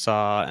it that I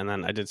saw, and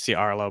then I did see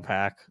Arlo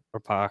Pac.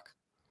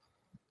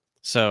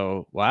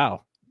 So,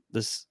 wow,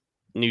 this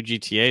new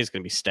GTA is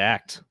going to be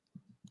stacked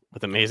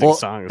with amazing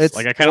songs.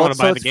 Like, I kind of want to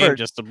buy the game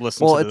just to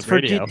listen to this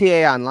radio. Well, it's for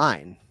GTA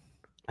Online.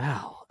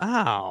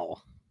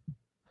 Ow.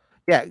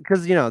 Yeah,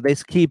 because,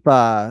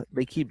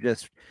 they keep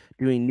just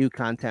doing new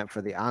content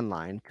for the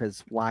online,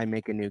 because why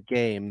make a new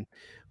game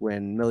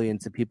when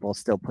millions of people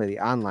still play the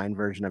online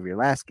version of your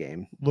last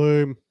game?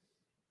 Lame.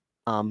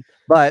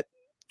 But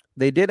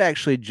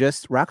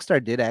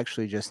Rockstar did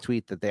actually just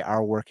tweet that they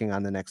are working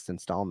on the next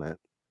installment.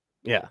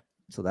 Yeah.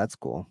 So that's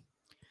cool.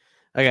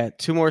 I got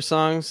 2 more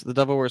songs. The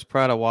Devil Wears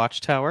Prada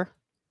Watchtower.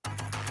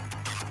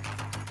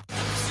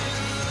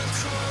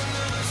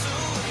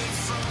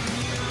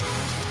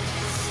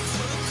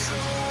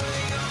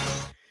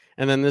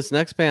 And then this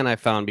next band I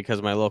found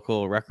because my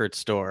local record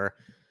store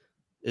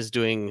is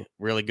doing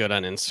really good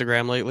on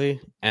Instagram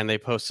lately. And they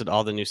posted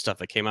all the new stuff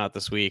that came out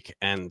this week.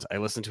 And I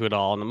listened to it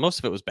all. And most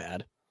of it was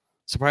bad.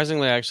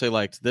 Surprisingly, I actually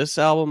liked this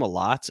album a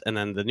lot. And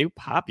then the new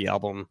Poppy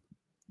album,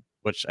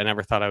 which I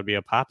never thought I would be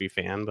a Poppy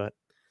fan. But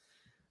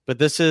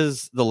this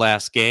is The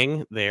Last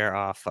Gang. They're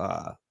off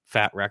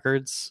Fat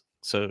Records.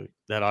 So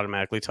that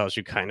automatically tells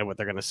you kind of what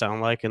they're going to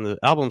sound like. And the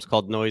album's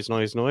called Noise,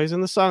 Noise, Noise.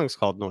 And the song's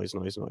called Noise,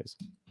 Noise, Noise.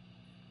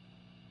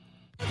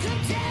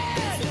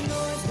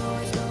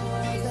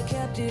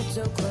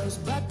 So close,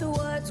 but the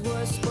words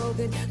were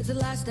spoken. It's the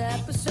last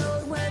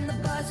episode when the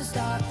buses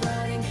start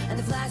running and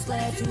the flash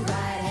led to right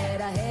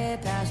ahead. I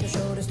head past the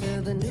shoulders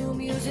to the new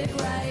music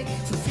right.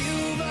 So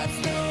few of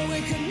us know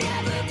it could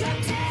never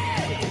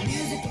compare. The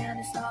music and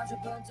nostalgia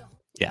burns a...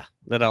 Yeah,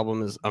 that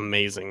album is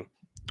amazing.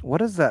 What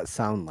does that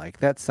sound like?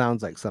 That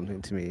sounds like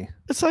something to me.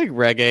 It's like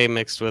reggae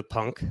mixed with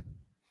punk.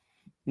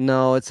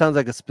 No, it sounds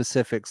like a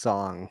specific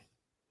song.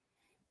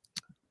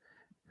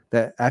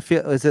 That I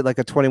feel, is it like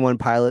a 21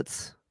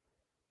 Pilots?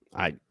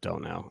 I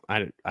don't know.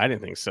 I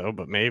didn't think so,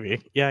 but maybe.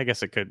 Yeah, I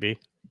guess it could be.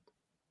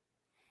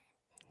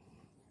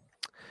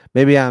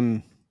 Maybe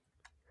I'm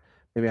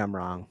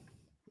wrong.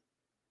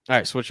 All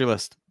right, so what's your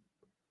list?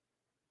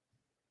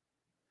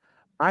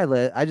 I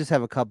just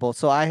have a couple.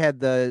 So I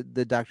had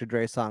the Dr.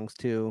 Dre songs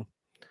too.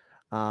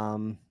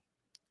 And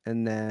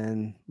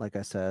then, like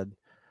I said,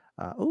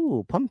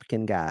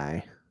 Pumpkin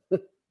Guy.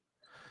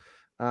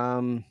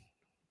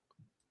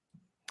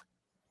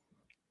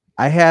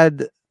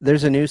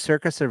 There's a new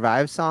Circa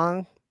Survive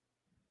song,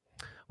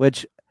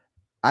 which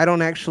I've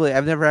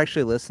never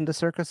actually listened to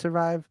Circa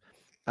Survive,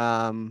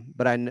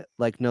 but I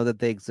know that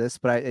they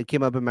exist. But it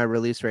came up in my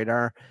release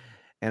radar,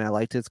 and I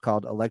liked it. It's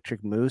called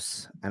Electric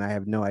Moose, and I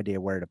have no idea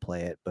where to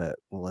play it. But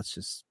let's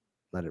just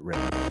let it rip.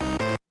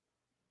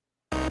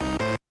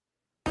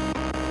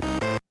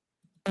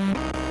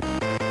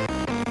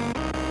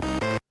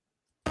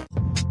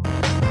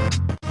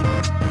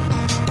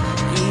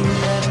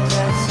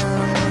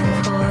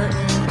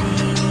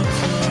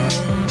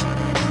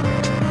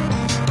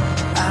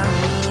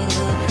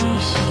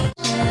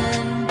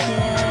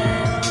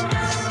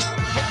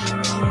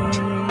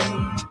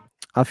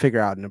 I'll figure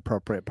out an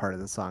appropriate part of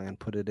the song and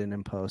put it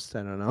in post. I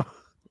don't know.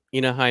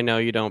 You know how I know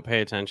you don't pay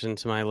attention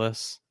to my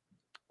list?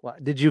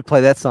 What, did you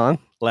play that song?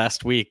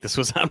 Last week, this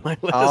was on my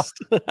list.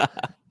 Oh.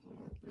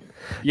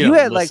 You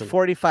had like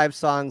 45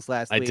 songs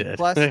last week. Did.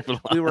 Plus,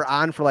 we were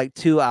on for like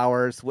 2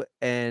 hours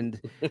and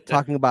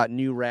talking about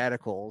New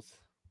Radicals.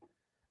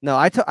 No,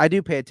 I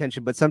do pay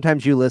attention, but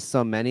sometimes you list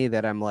so many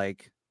that I'm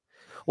like,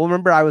 well,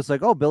 remember I was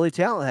like, oh, Billy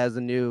Talent has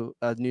a new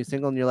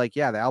single, and you're like,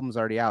 yeah, the album's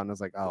already out, and I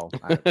was like, oh.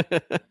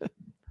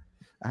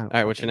 All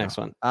right, what's your next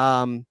one?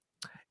 And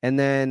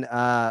then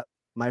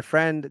my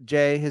friend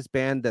Jay, his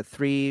band, the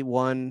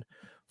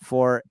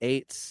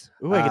 3148s.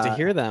 Ooh, I get to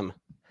hear them.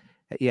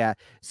 Yeah.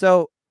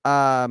 So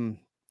here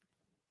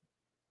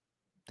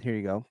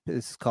you go.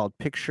 This is called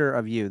Picture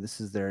of You. This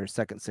is their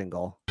second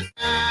single.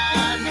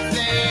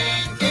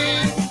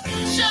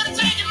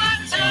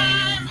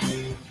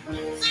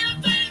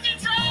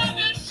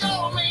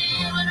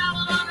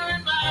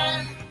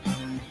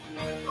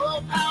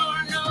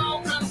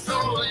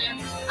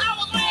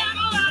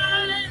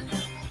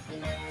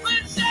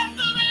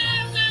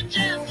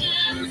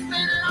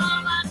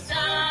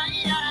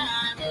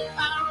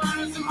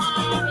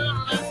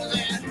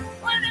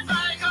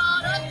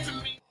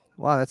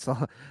 Wow, that's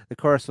all. The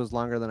chorus was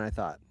longer than I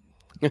thought.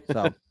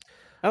 So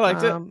I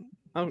liked it.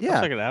 I'll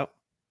yeah. check it out.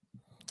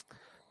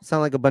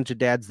 Sound like a bunch of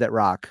dads that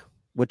rock,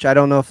 which I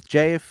don't know if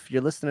Jay, if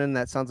you're listening,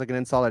 that sounds like an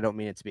insult. I don't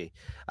mean it to be.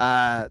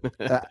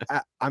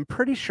 I'm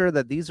pretty sure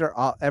that these are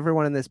all,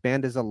 everyone in this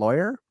band is a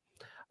lawyer,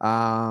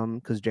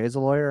 because Jay's a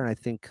lawyer, and I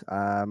think,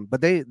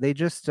 but they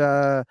just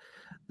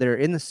they're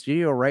in the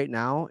studio right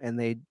now, and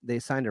they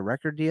signed a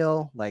record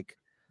deal. Like,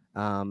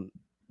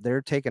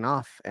 they're taking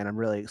off, and I'm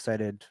really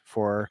excited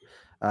for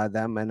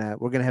them. And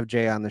we're gonna have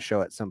Jay on the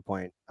show at some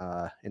point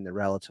in the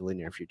relatively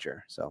near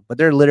future. So, but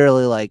they're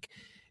literally like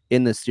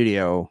in the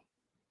studio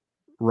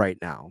right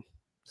now.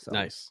 So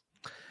Nice.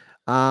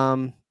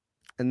 and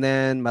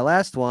then my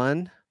last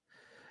one,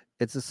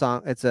 it's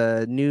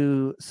a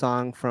new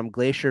song from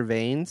Glacier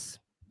Veins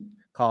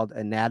called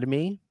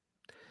Anatomy.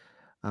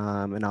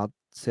 And I'll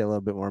say a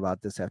little bit more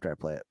about this after I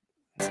play it.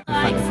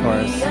 Find the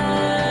chorus.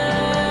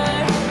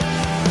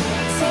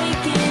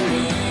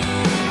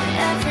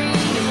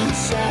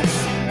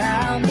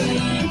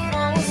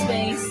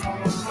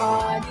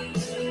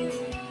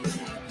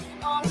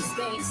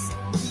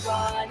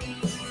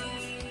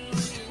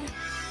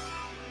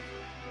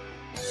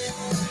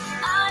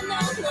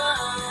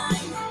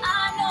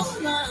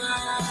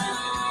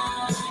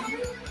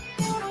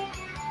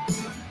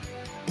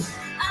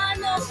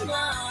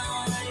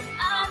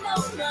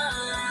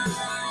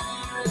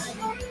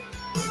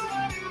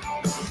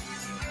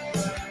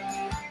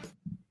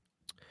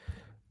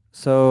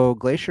 So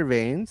Glacier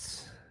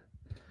Veins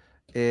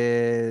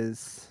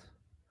is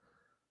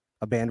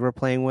a band we're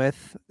playing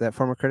with, that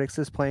Former Critics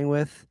is playing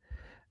with,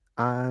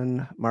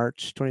 on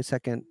March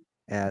 22nd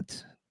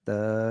at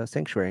the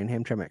Sanctuary in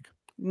Hamtramck.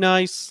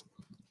 Nice.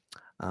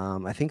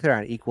 I think they're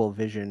on Equal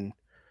Vision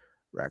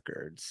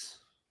Records.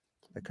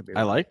 That could be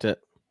I wrong. liked it.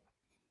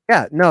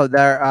 Yeah, no,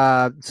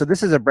 they're so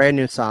this is a brand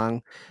new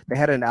song. They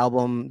had an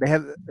album. They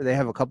have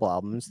a couple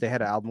albums. They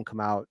had an album come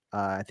out,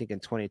 I think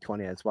in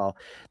 2020 as well.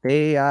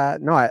 They I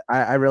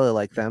really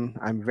like them.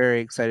 I'm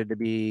very excited to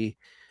be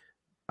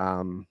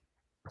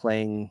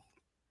playing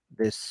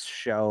this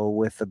show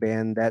with a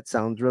band that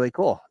sounds really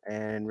cool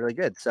and really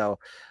good. So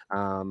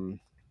yeah,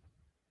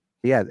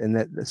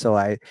 and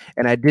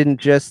I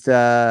didn't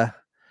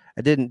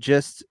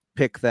just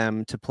pick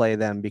them to play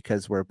them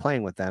because we're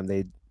playing with them.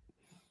 They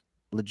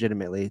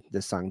legitimately,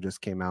 this song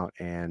just came out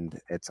and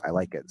I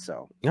like it.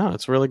 So No,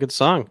 it's a really good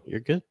song. You're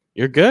good.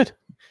 You're good.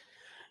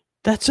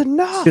 That's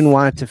enough. didn't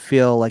want it to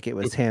feel like it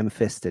was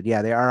ham-fisted.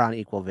 Yeah, they are on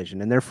Equal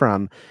Vision, and they're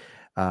from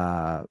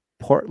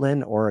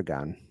Portland,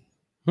 Oregon.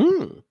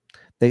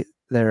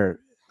 They're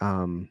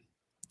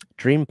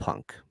dream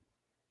punk.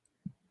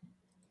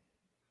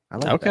 I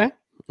like Okay.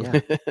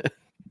 that. Yeah.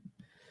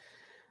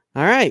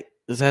 All right.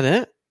 Is that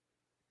it?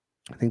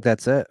 I think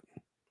that's it.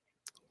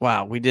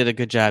 Wow, we did a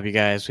good job, you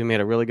guys. We made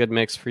a really good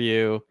mix for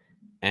you,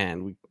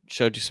 and we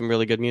showed you some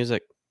really good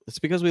music. It's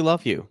because we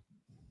love you.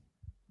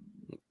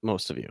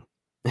 Most of you.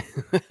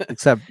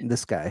 Except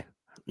this guy.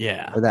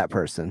 Yeah. Or that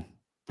person.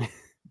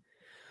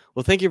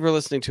 Well, thank you for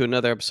listening to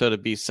another episode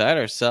of Beside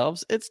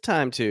Ourselves. It's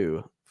time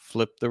to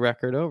flip the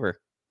record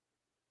over.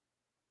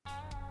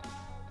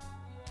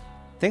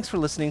 Thanks for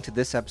listening to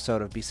this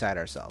episode of Beside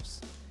Ourselves.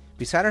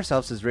 Beside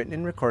Ourselves is written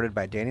and recorded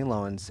by Danny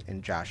Lowens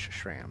and Josh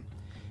Schramm.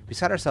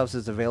 Beside Ourselves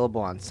is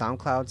available on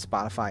SoundCloud,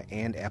 Spotify,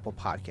 and Apple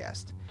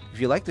Podcast. If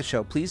you like the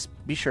show, please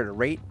be sure to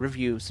rate,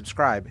 review,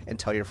 subscribe, and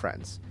tell your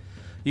friends.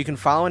 You can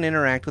follow and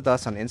interact with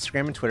us on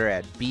Instagram and Twitter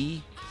at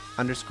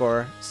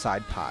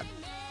B_sidepod.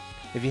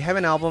 If you have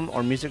an album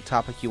or music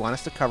topic you want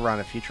us to cover on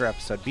a future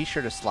episode, be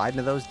sure to slide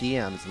into those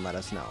DMs and let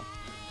us know.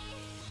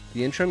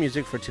 The intro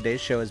music for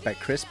today's show is by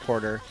Chris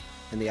Porter,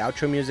 and the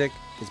outro music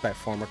is by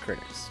Former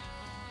Critics.